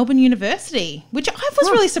drama at Melbourne University, which I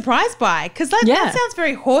was really surprised by, because that sounds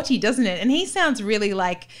very haughty, doesn't it? And he sounds really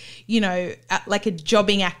like, you know, like a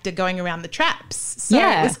jobbing actor going around the traps. So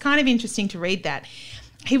it was kind of interesting to read that.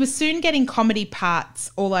 He was soon getting comedy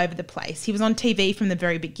parts all over the place. He was on TV from the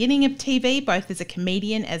very beginning of TV, both as a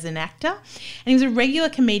comedian, as an actor. And he was a regular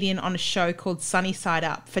comedian on a show called Sunny Side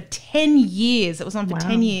Up for 10 years. It was on for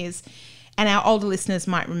 10 years. And our older listeners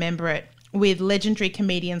might remember it, with legendary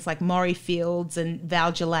comedians like Maury Fields and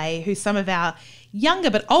Val Gillay, who some of our younger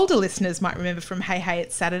but older listeners might remember from Hey Hey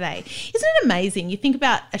It's Saturday. Isn't it amazing? You think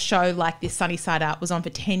about a show like this, Sunny Side Up, was on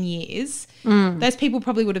for 10 years. Those people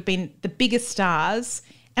probably would have been the biggest stars,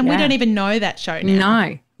 and we don't even know that show now.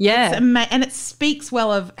 No. Yeah. And it speaks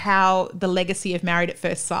well of how the legacy of Married at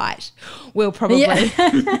First Sight will probably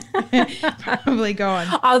probably go on.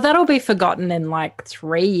 Oh, that'll be forgotten in like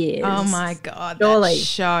 3 years. Oh my God. Surely. That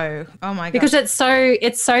show. Oh my God. Because it's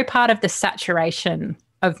so part of the saturation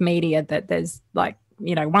of media that there's like,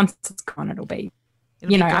 you know, once it's gone, it'll be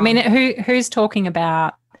gone. I mean, who's talking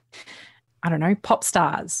about, I don't know, pop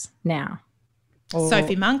stars now?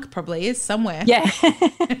 Sophie Monk probably is somewhere. Yeah.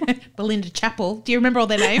 Belinda Chappell. Do you remember all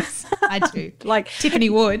their names? I do. Like Tiffany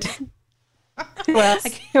Wood. Who else?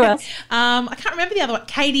 Who else? I can't remember the other one.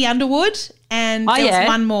 Katie Underwood. And there's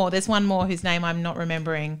one more. There's one more whose name I'm not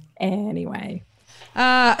remembering. Anyway.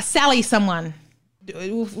 Sally someone.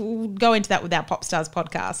 We'll go into that with our Pop Stars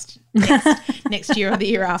podcast next year or the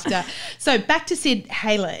year after. So back to Sid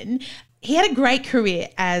Halen. He had a great career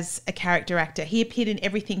as a character actor. He appeared in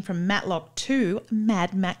everything from Matlock to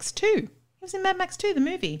Mad Max 2. He was in Mad Max 2, the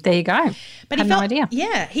movie. There you go. But no idea.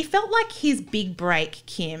 Yeah, he felt like his big break,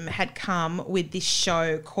 Kim, had come with this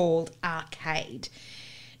show called Arcade.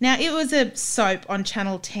 Now, it was a soap on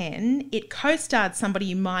Channel 10. It co-starred somebody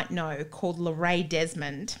you might know called Lorraine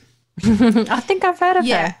Desmond. I think I've heard of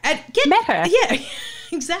her. Met her. Yeah.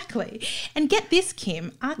 Exactly. And get this,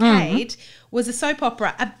 Kim, Arcade was a soap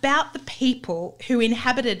opera about the people who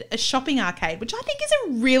inhabited a shopping arcade, which I think is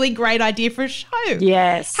a really great idea for a show.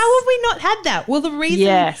 Yes. How have we not had that? Well, the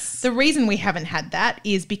reason we haven't had that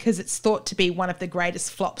is because it's thought to be one of the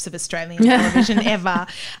greatest flops of Australian television ever.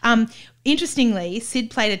 Interestingly,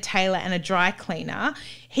 Sid played a tailor and a dry cleaner.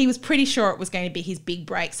 He was pretty sure it was going to be his big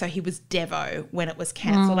break, so he was Devo when it was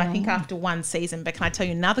cancelled, I think after one season. But can I tell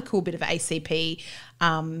you another cool bit of ACP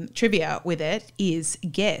trivia with it is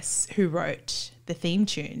guess who wrote the theme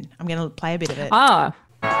tune? I'm going to play a bit of it. Ah.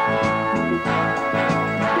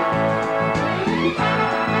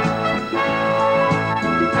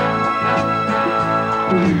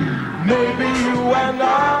 Maybe you and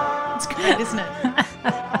I. It's great, isn't it?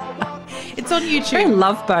 It's on YouTube. Very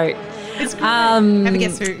Love Boat. It's great. Have a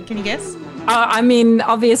guess who? Can you guess? I mean,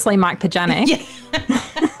 obviously Mike Pajanic. Yeah.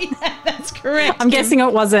 Yeah, that's correct. I'm guessing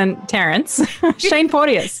it wasn't Terrence. Shane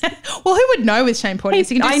Porteous. Well, who would know with Shane Porteous?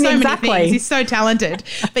 He can do so exactly. many things. He's so talented.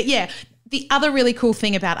 But yeah, the other really cool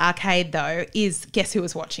thing about Arcade, though, is guess who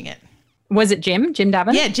was watching it? Was it Jim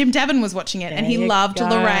Davin? Yeah, Jim Davin was watching it, and he loved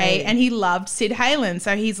Lorraine and he loved Sid Halen.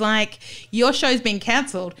 So he's like, your show's been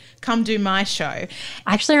cancelled. Come do my show. I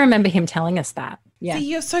actually remember him telling us that. Yeah. See,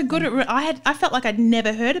 you're so good at I felt like I'd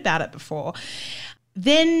never heard about it before.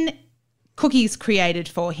 Then Cookie's created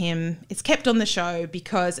for him. It's kept on the show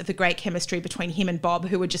because of the great chemistry between him and Bob,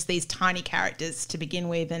 who were just these tiny characters to begin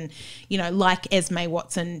with. And, you know, like Esme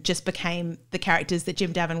Watson just became the characters that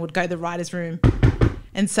Jim Davin would go to the writer's room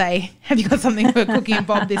and say, have you got something for Cookie and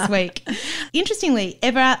Bob this week? Interestingly,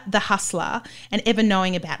 ever the hustler and ever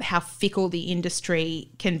knowing about how fickle the industry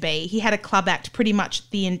can be, he had a club act pretty much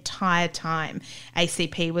the entire time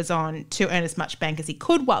ACP was on to earn as much bank as he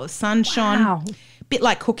could while the sun shone. Wow. Bit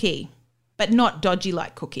like Cookie, but not dodgy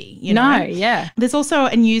like Cookie, you know? No, yeah. There's also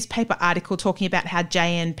a newspaper article talking about how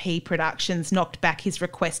JNP Productions knocked back his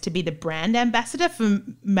request to be the brand ambassador for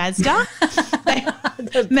Mazda.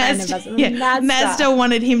 Mazda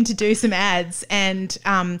wanted him to do some ads, and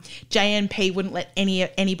JNP wouldn't let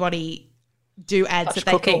anybody do ads that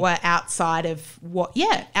they thought were outside of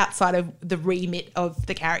the remit of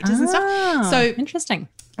the characters and stuff. So interesting.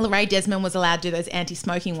 Lorraine Desmond was allowed to do those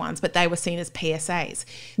anti-smoking ones, but they were seen as PSAs.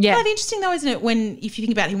 Yeah. Quite interesting though, isn't it? If you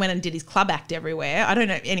think about it, he went and did his club act everywhere. I don't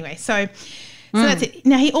know. Anyway, so that's it.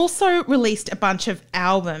 Now, he also released a bunch of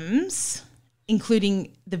albums,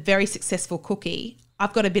 including the very successful Cookie.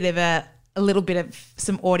 I've got a little bit of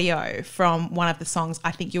some audio from one of the songs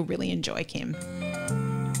I think you'll really enjoy, Kim.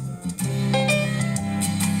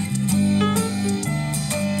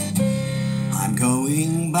 I'm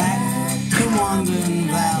going back to Wandon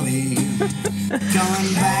Valley,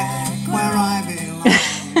 going back where I belong.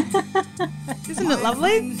 Isn't it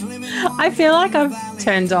lovely? I feel like I've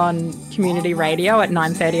turned on community radio at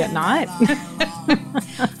 9:30 at night.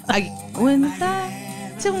 I went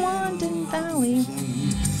back to Wandon Valley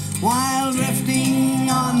while drifting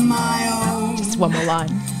on my own. Just one more line.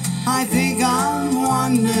 I think on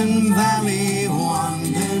Wandon Valley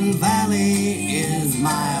is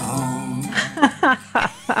my home.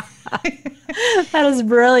 That is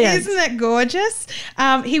brilliant. Isn't that gorgeous?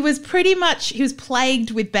 He was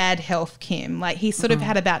plagued with bad health, Kim. Like, he sort of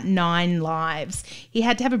had about 9 lives. He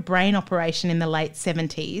had to have a brain operation in the late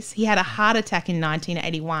 70s. He had a heart attack in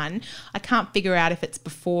 1981. I can't figure out if it's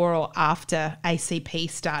before or after ACP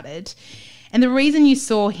started. And the reason you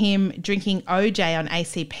saw him drinking OJ on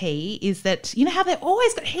ACP is that, you know how they're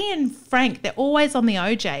always got, he and Frank, they're always on the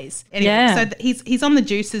OJs. Anyway, Yeah. So he's on the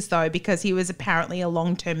juices though, because he was apparently a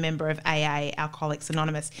long-term member of AA, Alcoholics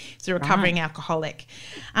Anonymous. He's a recovering alcoholic.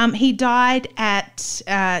 He died at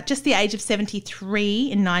just the age of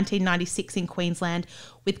 73 in 1996 in Queensland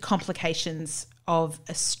with complications of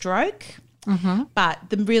a stroke. Mm-hmm. But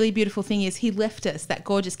the really beautiful thing is he left us that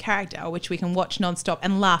gorgeous character, which we can watch nonstop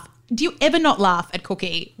and laugh. Do you ever not laugh at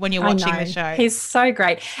Cookie when you're watching the show? He's so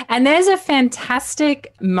great. And there's a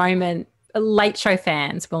fantastic moment. Late Show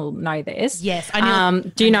fans will know this. Yes.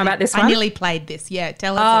 Do you know about this one? I nearly played this. Yeah.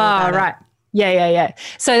 Tell us all about right. Yeah.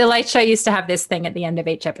 So the Late Show used to have this thing at the end of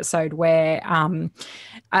each episode where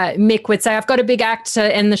Mick would say, I've got a big act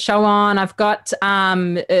to end the show on. I've got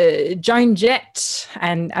Joan Jett.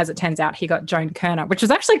 And as it turns out, he got Joan Kerner, which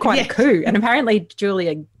was actually quite a coup. And apparently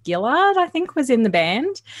Julia Gillard, I think, was in the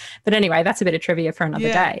band. But anyway, that's a bit of trivia for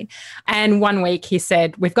another day. And one week he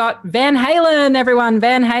said, we've got Van Halen, everyone,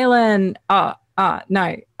 Van Halen.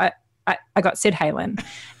 No, I got Sid Halen.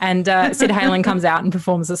 And Sid Halen comes out and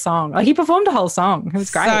performs a song. He performed a whole song. It was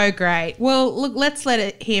great. So great. Well, look, let's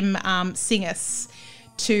let him sing us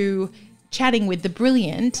to chatting with the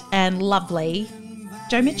brilliant and lovely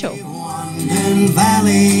Joe Mitchell. London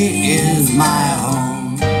Valley is my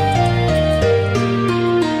home.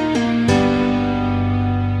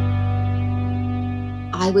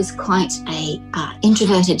 I was quite a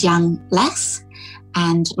introverted young lass,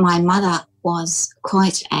 and my mother was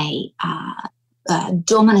quite a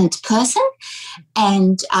dominant person,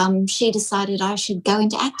 and she decided I should go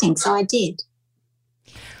into acting, so I did.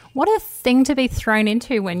 What a thing to be thrown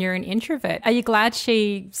into when you're an introvert. Are you glad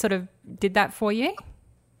she sort of did that for you?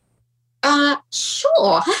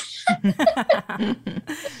 Sure.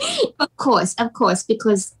 Of course,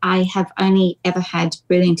 because I have only ever had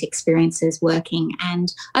brilliant experiences working,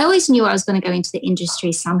 and I always knew I was going to go into the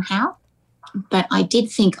industry somehow, but I did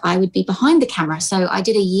think I would be behind the camera. So I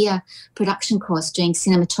did a year production course doing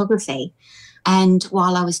cinematography, and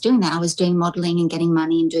while I was doing that, I was doing modelling and getting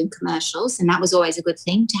money and doing commercials, and that was always a good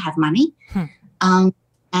thing to have money.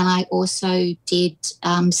 And I also did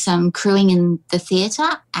some crewing in the theatre,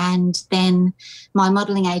 and then my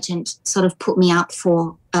modelling agent sort of put me up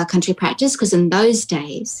for country practice, because in those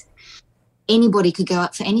days anybody could go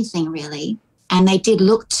up for anything really, and they did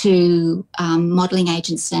look to modelling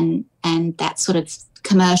agents and that sort of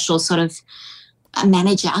commercial sort of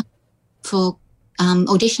manager for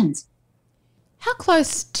auditions. How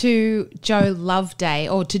close to Joe Loveday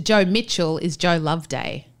or to Joe Mitchell is Joe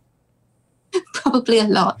Loveday? Probably a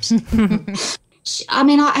lot. I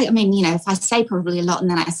mean, you know, if I say probably a lot and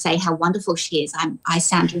then I say how wonderful she is, I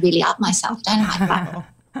sound really up myself, don't I?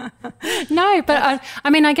 No, but I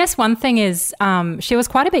mean, I guess one thing is she was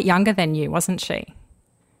quite a bit younger than you, wasn't she?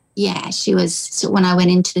 Yeah, she was. So when I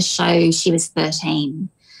went into the show, she was 13.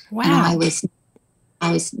 Wow. And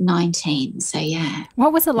I was 19, so yeah.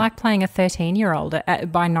 What was it like playing a 13-year-old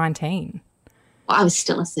by 19? Well, I was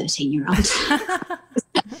still a 13-year-old.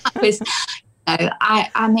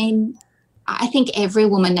 I mean, I think every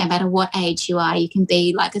woman, no matter what age you are, you can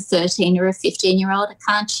be like a 13 or a 15-year-old,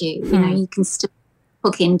 can't you? You know, you can still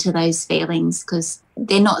hook into those feelings because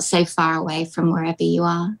they're not so far away from wherever you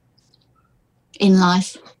are in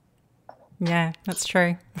life. Yeah, that's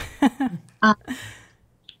true.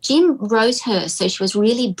 Jim wrote her, so she was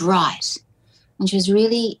really bright and she was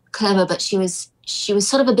really clever, but she was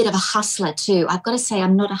sort of a bit of a hustler too. I've got to say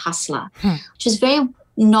I'm not a hustler. She was very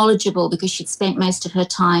knowledgeable because she'd spent most of her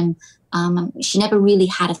time, she never really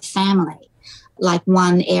had a family, like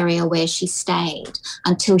one area where she stayed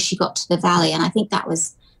until she got to the valley. And I think that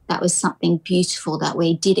was something beautiful that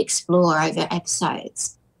we did explore over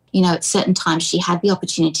episodes. You know, at certain times she had the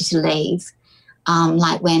opportunity to leave,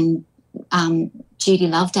 like when Judy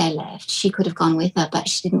Loveday left, she could have gone with her, but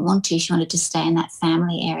she didn't want to. She wanted to stay in that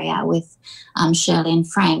family area with Shirley and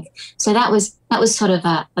Frank. So that was sort of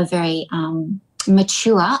a very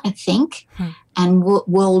mature, I think, and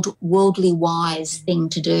worldly wise thing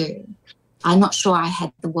to do. I'm not sure I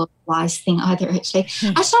had the worldly wise thing either, actually.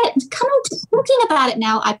 Actually, coming to thinking about it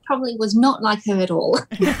now, I probably was not like her at all.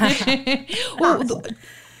 Well,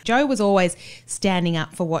 Jo was always standing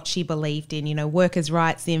up for what she believed in, you know, workers'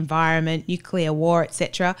 rights, the environment, nuclear war,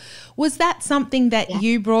 etc. Was that something that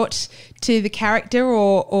you brought to the character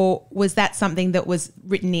or was that something that was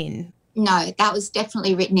written in? No, that was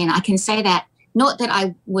definitely written in. I can say that, not that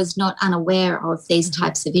I was not unaware of these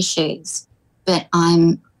types of issues, but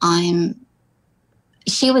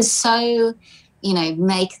she was so, you know,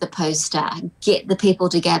 make the poster, get the people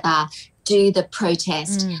together, do the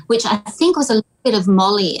protest, which I think was a little bit of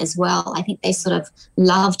Molly as well. I think they sort of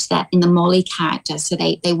loved that in the Molly character, so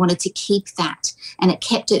they wanted to keep that, and it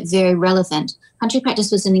kept it very relevant. Country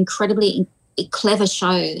Practice was an incredibly clever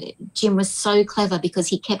show. Jim was so clever because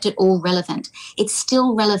he kept it all relevant. It's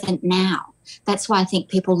still relevant now. That's why I think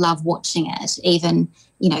people love watching it, even,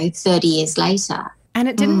 you know, 30 years later. And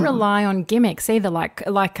it didn't rely on gimmicks either. Like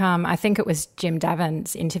I think it was Jim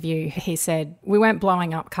Davin's interview. He said, we weren't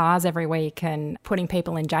blowing up cars every week and putting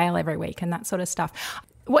people in jail every week and that sort of stuff.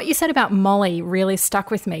 What you said about Molly really stuck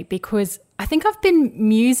with me because I think I've been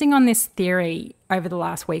musing on this theory over the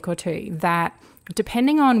last week or two that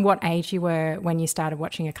depending on what age you were when you started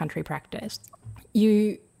watching a Country Practice,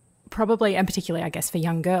 you probably, and particularly I guess for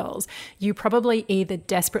young girls, you probably either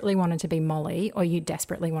desperately wanted to be Molly or you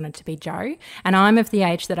desperately wanted to be Jo. And I'm of the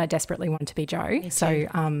age that I desperately want to be Jo. So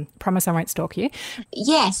promise I won't stalk you.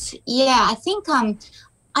 Yes. Yeah, I think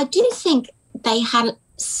I do think they had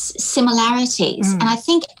similarities. And I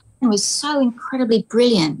think Anne was so incredibly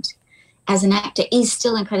brilliant as an actor, is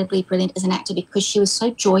still incredibly brilliant as an actor because she was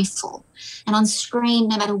so joyful. And on screen,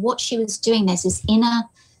 no matter what she was doing, there's this inner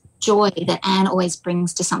joy that Anne always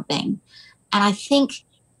brings to something. And I think,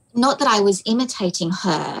 not that I was imitating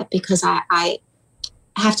her, because I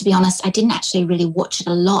have to be honest, I didn't actually really watch it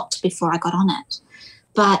a lot before I got on it.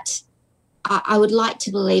 But I would like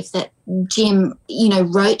to believe that Jim, you know,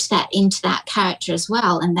 wrote that into that character as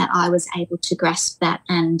well, and that I was able to grasp that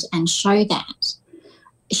and show that.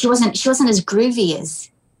 She wasn't as groovy as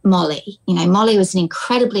Molly. You know, Molly was an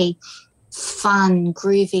incredibly fun,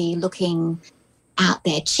 groovy looking out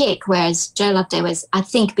there chick, whereas Jo Loveday was, I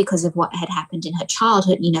think, because of what had happened in her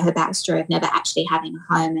childhood, you know, her backstory of never actually having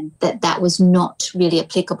a home, and that was not really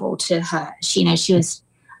applicable to her. She, you know, she was,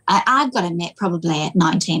 I've got to admit, probably at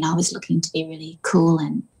 19, I was looking to be really cool.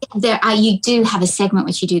 And you do have a segment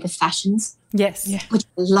which you do the fashions. Yes. Yeah. Which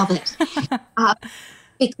I love it.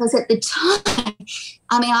 Because at the time,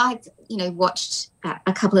 I mean, I've, you know, watched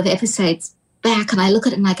a couple of episodes back, and I look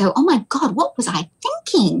at it and I go, oh my God, what was I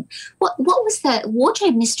thinking? What was the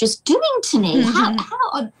wardrobe mistress doing to me? How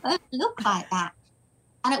on earth look like that?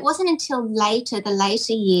 And it wasn't until the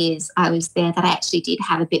later years I was there, that I actually did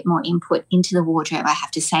have a bit more input into the wardrobe, I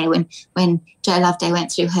have to say. When Jo Loveday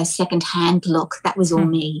went through her second-hand look, that was all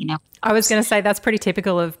me, you know. I was going to say that's pretty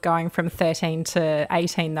typical of going from 13 to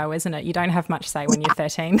 18 though, isn't it? You don't have much say when you're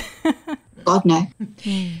 13. God, no.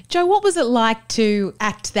 Jo, what was it like to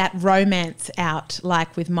act that romance out,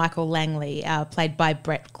 like with Michael Langley, played by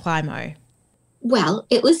Brett Climo? Well,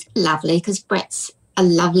 it was lovely because Brett's a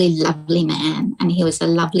lovely, lovely man, and he was a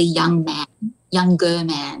lovely younger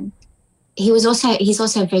man. He's also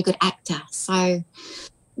a very good actor. So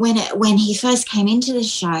when he first came into the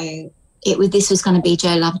show, this was going to be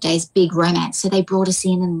Jo Loveday's big romance. So they brought us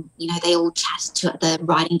in, and, you know, they all chatted to the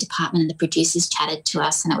writing department, and the producers chatted to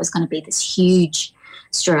us, and it was going to be this huge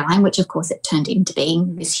storyline, which of course it turned into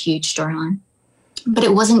being this huge storyline. But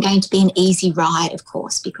it wasn't going to be an easy ride, of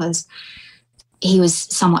course, because he was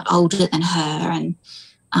somewhat older than her, and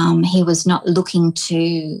he was not looking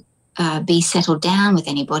to be settled down with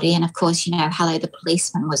anybody. And of course, you know, Hello the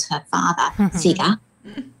Policeman was her father figure.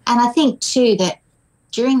 And I think too that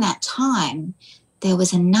during that time there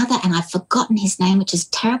was another, and I've forgotten his name, which is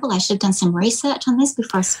terrible. I should have done some research on this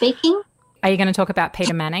before speaking. Are you going to talk about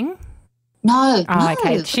Peter Manning? No. Oh, no.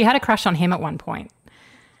 okay. She had a crush on him at one point.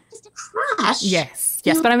 Just a crush? Yes,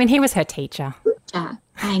 but I mean, he was her teacher.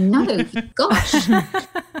 I know. Gosh.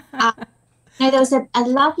 There was a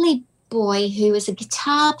lovely boy who was a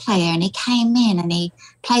guitar player, and he came in and he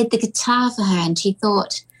played the guitar for her, and she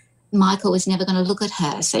thought Michael was never going to look at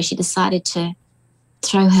her, so she decided to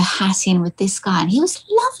throw her hat in with this guy. And he was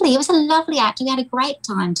lovely. He was a lovely actor. We had a great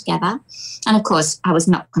time together. And, of course, I was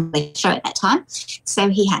not on the show at that time, so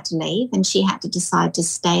he had to leave and she had to decide to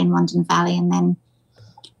stay in London Valley. And then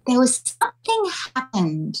there was something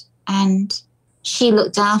happened, and she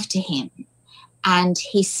looked after him, and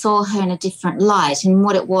he saw her in a different light. And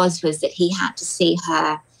what it was that he had to see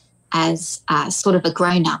her as sort of a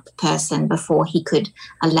grown-up person before he could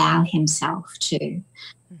allow himself to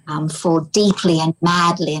fall deeply and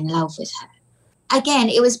madly in love with her. Again,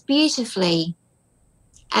 it was beautifully,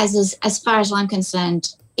 as far as I'm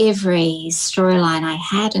concerned, every storyline I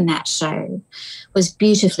had in that show was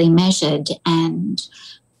beautifully measured, and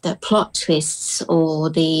the plot twists or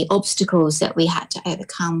the obstacles that we had to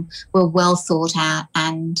overcome were well thought out.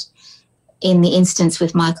 And in the instance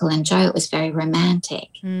with Michael and Jo, it was very romantic.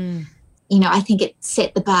 You know, I think it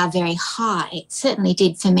set the bar very high. It certainly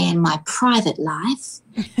did for me in my private life.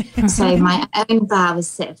 So my own bar was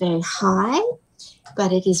set very high,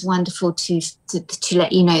 but it is wonderful to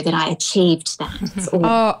let you know that I achieved that.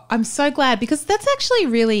 Oh, I'm so glad, because that's actually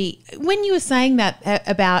really, when you were saying that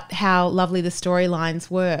about how lovely the storylines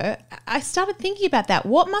were, I started thinking about that.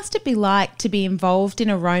 What must it be like to be involved in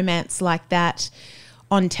a romance like that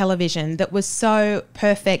on television that was so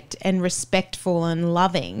perfect and respectful and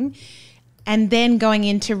loving, and then going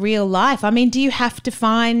into real life? I mean, do you have to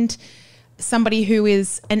find somebody who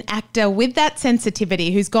is an actor with that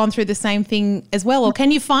sensitivity, who's gone through the same thing as well, or can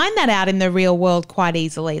you find that out in the real world quite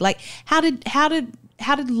easily? Like, how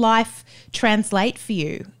did life translate for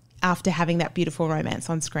you after having that beautiful romance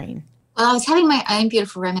on screen? Well, I was having my own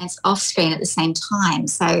beautiful romance off screen at the same time,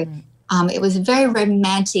 so it was a very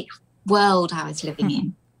romantic world I was living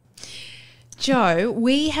in. Jo,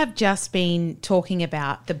 we have just been talking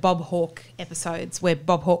about the Bob Hawke episodes where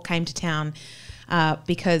Bob Hawke came to town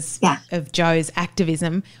because of Jo's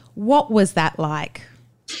activism. What was that like?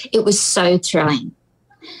 It was so thrilling.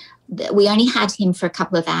 We only had him for a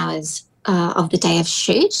couple of hours of the day of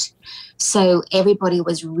shoot, so everybody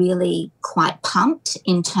was really quite pumped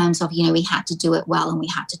in terms of, you know, we had to do it well and we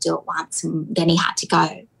had to do it once, and then he had to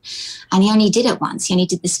go. And he only did it once. He only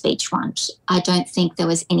did the speech once. I don't think there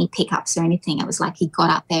was any pickups or anything. It was like he got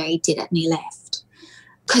up there, he did it, and he left.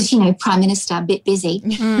 Because, you know, Prime Minister, a bit busy.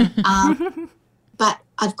 But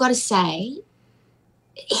I've got to say,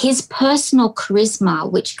 his personal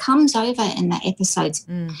charisma, which comes over in the episodes,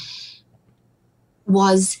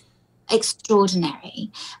 was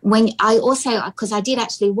extraordinary. When I also, because I did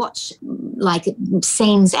actually watch like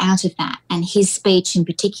scenes out of that and his speech in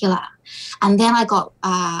particular, and then I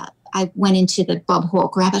went into the Bob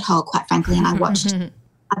Hawke rabbit hole, quite frankly, and I watched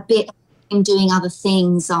a bit of him doing other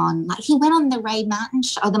things on, like he went on the Ray Martin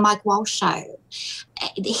show, or the Mike Walsh show.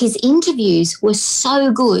 His interviews were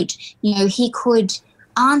so good. You know, he could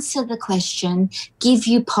answer the question, give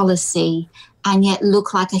you policy, and yet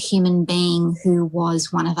look like a human being who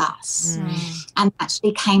was one of us. And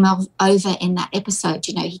actually came over in that episode.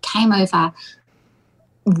 You know, he came over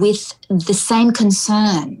with the same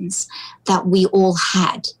concerns that we all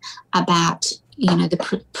had about, you know,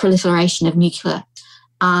 the proliferation of nuclear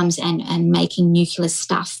arms and making nuclear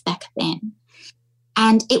stuff back then.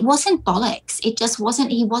 And it wasn't bollocks. It just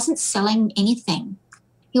wasn't, he wasn't selling anything.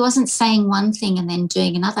 He wasn't saying one thing and then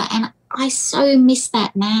doing another. And I so miss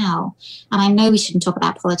that now. And I know we shouldn't talk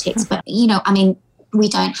about politics, but, you know, I mean, we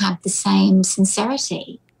don't have the same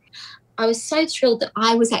sincerity. I was so thrilled that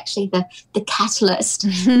I was actually the catalyst,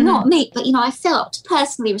 not me, but, you know, I felt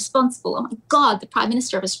personally responsible. Oh, my God, the Prime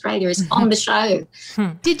Minister of Australia is on the show.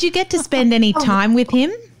 Did you get to spend any time with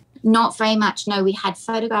him? Not very much, no. We had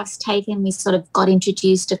photographs taken. We sort of got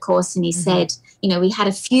introduced, of course, and he said, you know, we had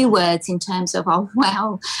a few words in terms of, oh,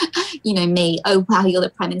 wow, you know, me, oh, wow, you're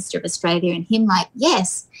the Prime Minister of Australia, and him like,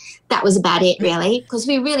 yes. That was about it, really, because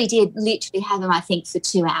we really did literally have him, I think, for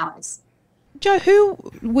 2 hours. Jo, who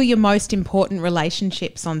were your most important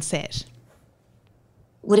relationships on set?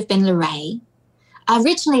 Would have been Lorraine.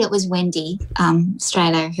 Originally it was Wendy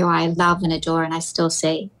Stralo, who I love and adore and I still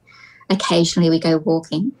see. Occasionally we go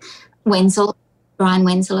walking. Brian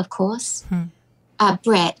Wenzel, of course.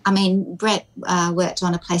 Brett worked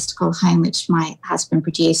on A Place to Call Home, which my husband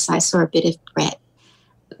produced, so I saw a bit of Brett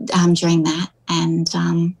during that.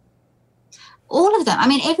 And all of them. I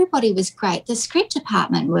mean, everybody was great. The script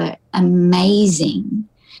department were amazing.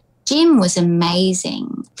 Jim was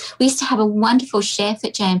amazing. We used to have a wonderful chef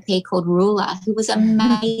at JMP called Ruler who was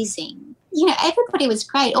amazing. You know, everybody was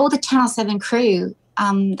great. All the Channel 7 crew,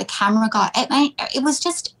 the camera guy. It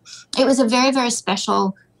was a very, very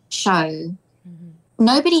special show.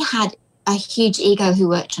 Nobody had a huge ego who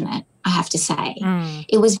worked on it, I have to say.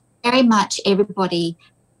 It was very much everybody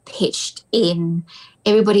pitched in,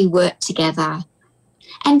 everybody worked together.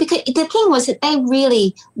 And because the thing was that they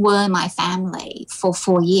really were my family for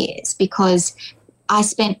 4 years because I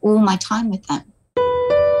spent all my time with them.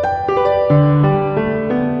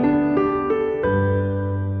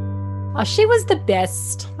 Oh, she was the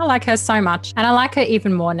best. I like her so much. And I like her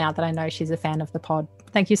even more now that I know she's a fan of the pod.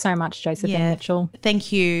 Thank you so much, Josephine Mitchell.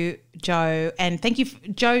 Thank you, Jo. And thank you.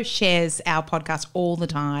 Jo shares our podcast all the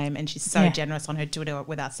time and she's so generous on her to do it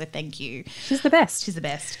with us. So thank you. She's the best. She's the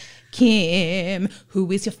best. Kim,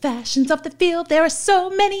 who is your fashions of the field? There are so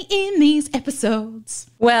many in these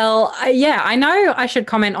episodes. Well, I know I should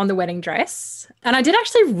comment on the wedding dress. And I did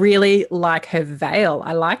actually really like her veil.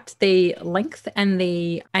 I liked the length and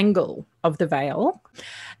the angle of the veil.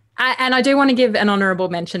 And I do want to give an honourable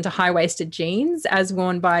mention to high-waisted jeans as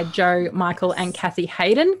worn by Joe, Michael and Kathy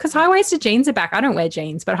Hayden, because high-waisted jeans are back. I don't wear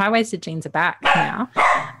jeans, but high-waisted jeans are back now.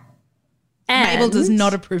 And Mabel does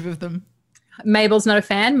not approve of them. Mabel's not a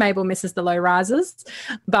fan. Mabel misses the low rises.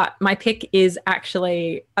 But my pick is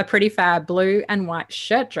actually a pretty fab blue and white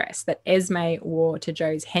shirt dress that Esme wore to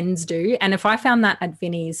Joe's Hens Do. And if I found that at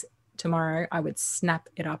Vinnie's tomorrow, I would snap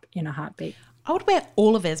it up in a heartbeat. I would wear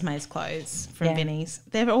all of Esme's clothes from Vinnie's.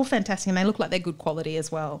 They're all fantastic and they look like they're good quality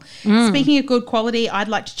as well. Speaking of good quality, I'd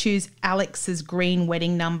like to choose Alex's green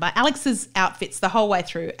wedding number. Alex's outfits the whole way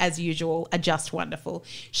through, as usual, are just wonderful.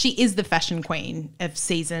 She is the fashion queen of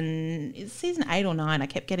season 8 or 9. I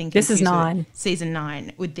kept getting confused. This is 9. Season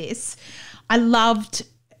 9 with this. I loved,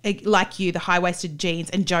 like you, the high-waisted jeans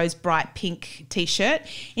and Joe's bright pink T-shirt.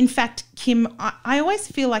 In fact, Kim, I always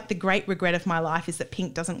feel like the great regret of my life is that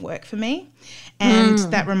pink doesn't work for me. And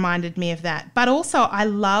that reminded me of that. But also I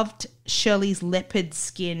loved Shirley's leopard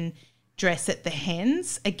skin dress at the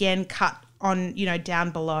Hens, again cut on, down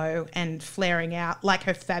below and flaring out like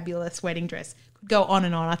her fabulous wedding dress. Could go on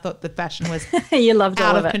and on. I thought the fashion was you loved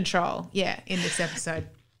out all of control. Yeah, in this episode.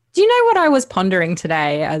 Do you know what I was pondering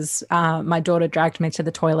today as my daughter dragged me to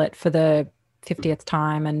the toilet for the 50th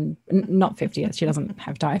time, and not 50th, she doesn't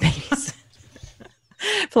have diabetes,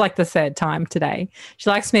 for like the 3rd time today. She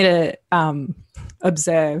likes me to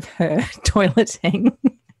observe her toileting.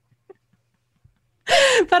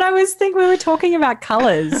 But I was thinking, we were talking about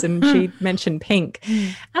colours and she mentioned pink.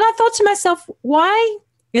 And I thought to myself, why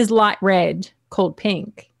is light red called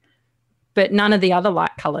pink? but none of the other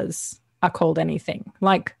light colours are called anything.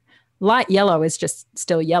 Like light yellow is just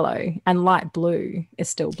still yellow and light blue is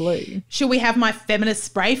still blue. Should we have my feminist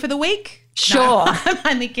spray for the week? Sure. No, I'm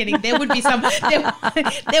only kidding. There would be some.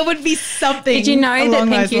 There would be something. Did you know that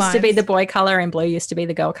pink used to be lines. the boy colour and blue used to be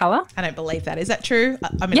the girl colour? I don't believe that. Is that true?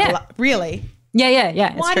 I mean, Yeah. Really?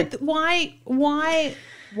 Yeah. Why? It's true.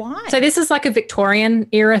 Why? So this is like a Victorian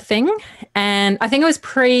era thing, and I think it was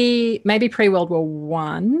maybe pre World War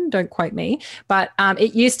One. Don't quote me, but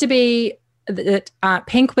it used to be that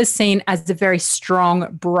pink was seen as a very strong,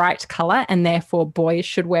 bright color, and therefore boys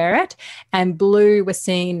should wear it, and blue was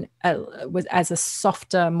seen as a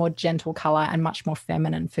softer, more gentle color and much more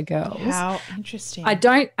feminine for girls. How interesting. I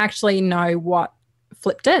don't actually know what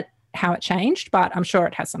flipped it, how it changed, but I'm sure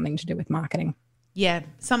it has something to do with marketing. Yeah,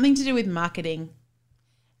 something to do with marketing.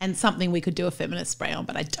 And something we could do a feminist spray on,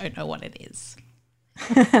 but I don't know what it is.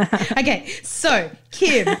 Okay, so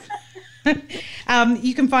Kim,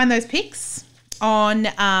 you can find those pics on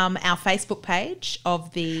our Facebook page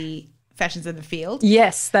of the Fashions in the Field.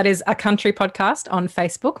 Yes, that is A Country Podcast on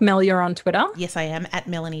Facebook. Mel, you're on Twitter. Yes, I am at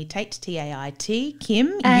Melanie Tait, Tait. Kim,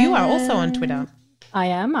 you are also on Twitter. I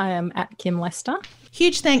am at Kim Lester.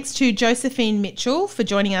 Huge thanks to Josephine Mitchell for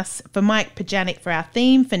joining us, for Mike Pajanic for our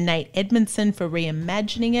theme, for Nate Edmondson for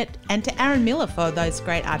reimagining it, and to Aaron Miller for those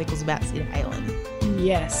great articles about Sid Halen.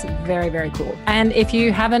 Yes, very, very cool. And if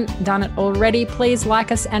you haven't done it already, please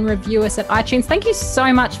like us and review us at iTunes. Thank you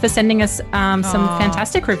so much for sending us some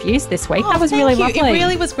fantastic reviews this week. That was really lovely. It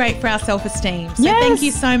really was great for our self-esteem. So Yes. thank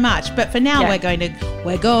you so much. But for now, we're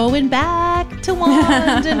going back to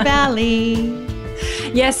Wandon Valley.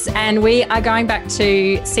 Yes, and we are going back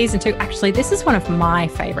to season 2. Actually, this is one of my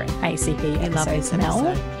favourite ACP episodes, Mel.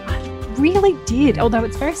 I really did, although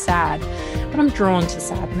it's very sad, but I'm drawn to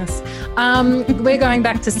sadness. We're going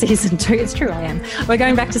back to season 2. It's true, I am. We're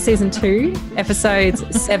going back to season 2, episodes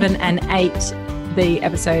 7 and 8. The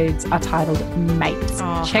episodes are titled Mates.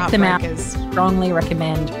 Check them out. Strongly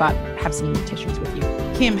recommend, but have some tissues with you.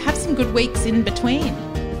 Kim, have some good weeks in between.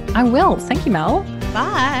 I will. Thank you, Mel.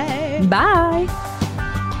 Bye. Bye.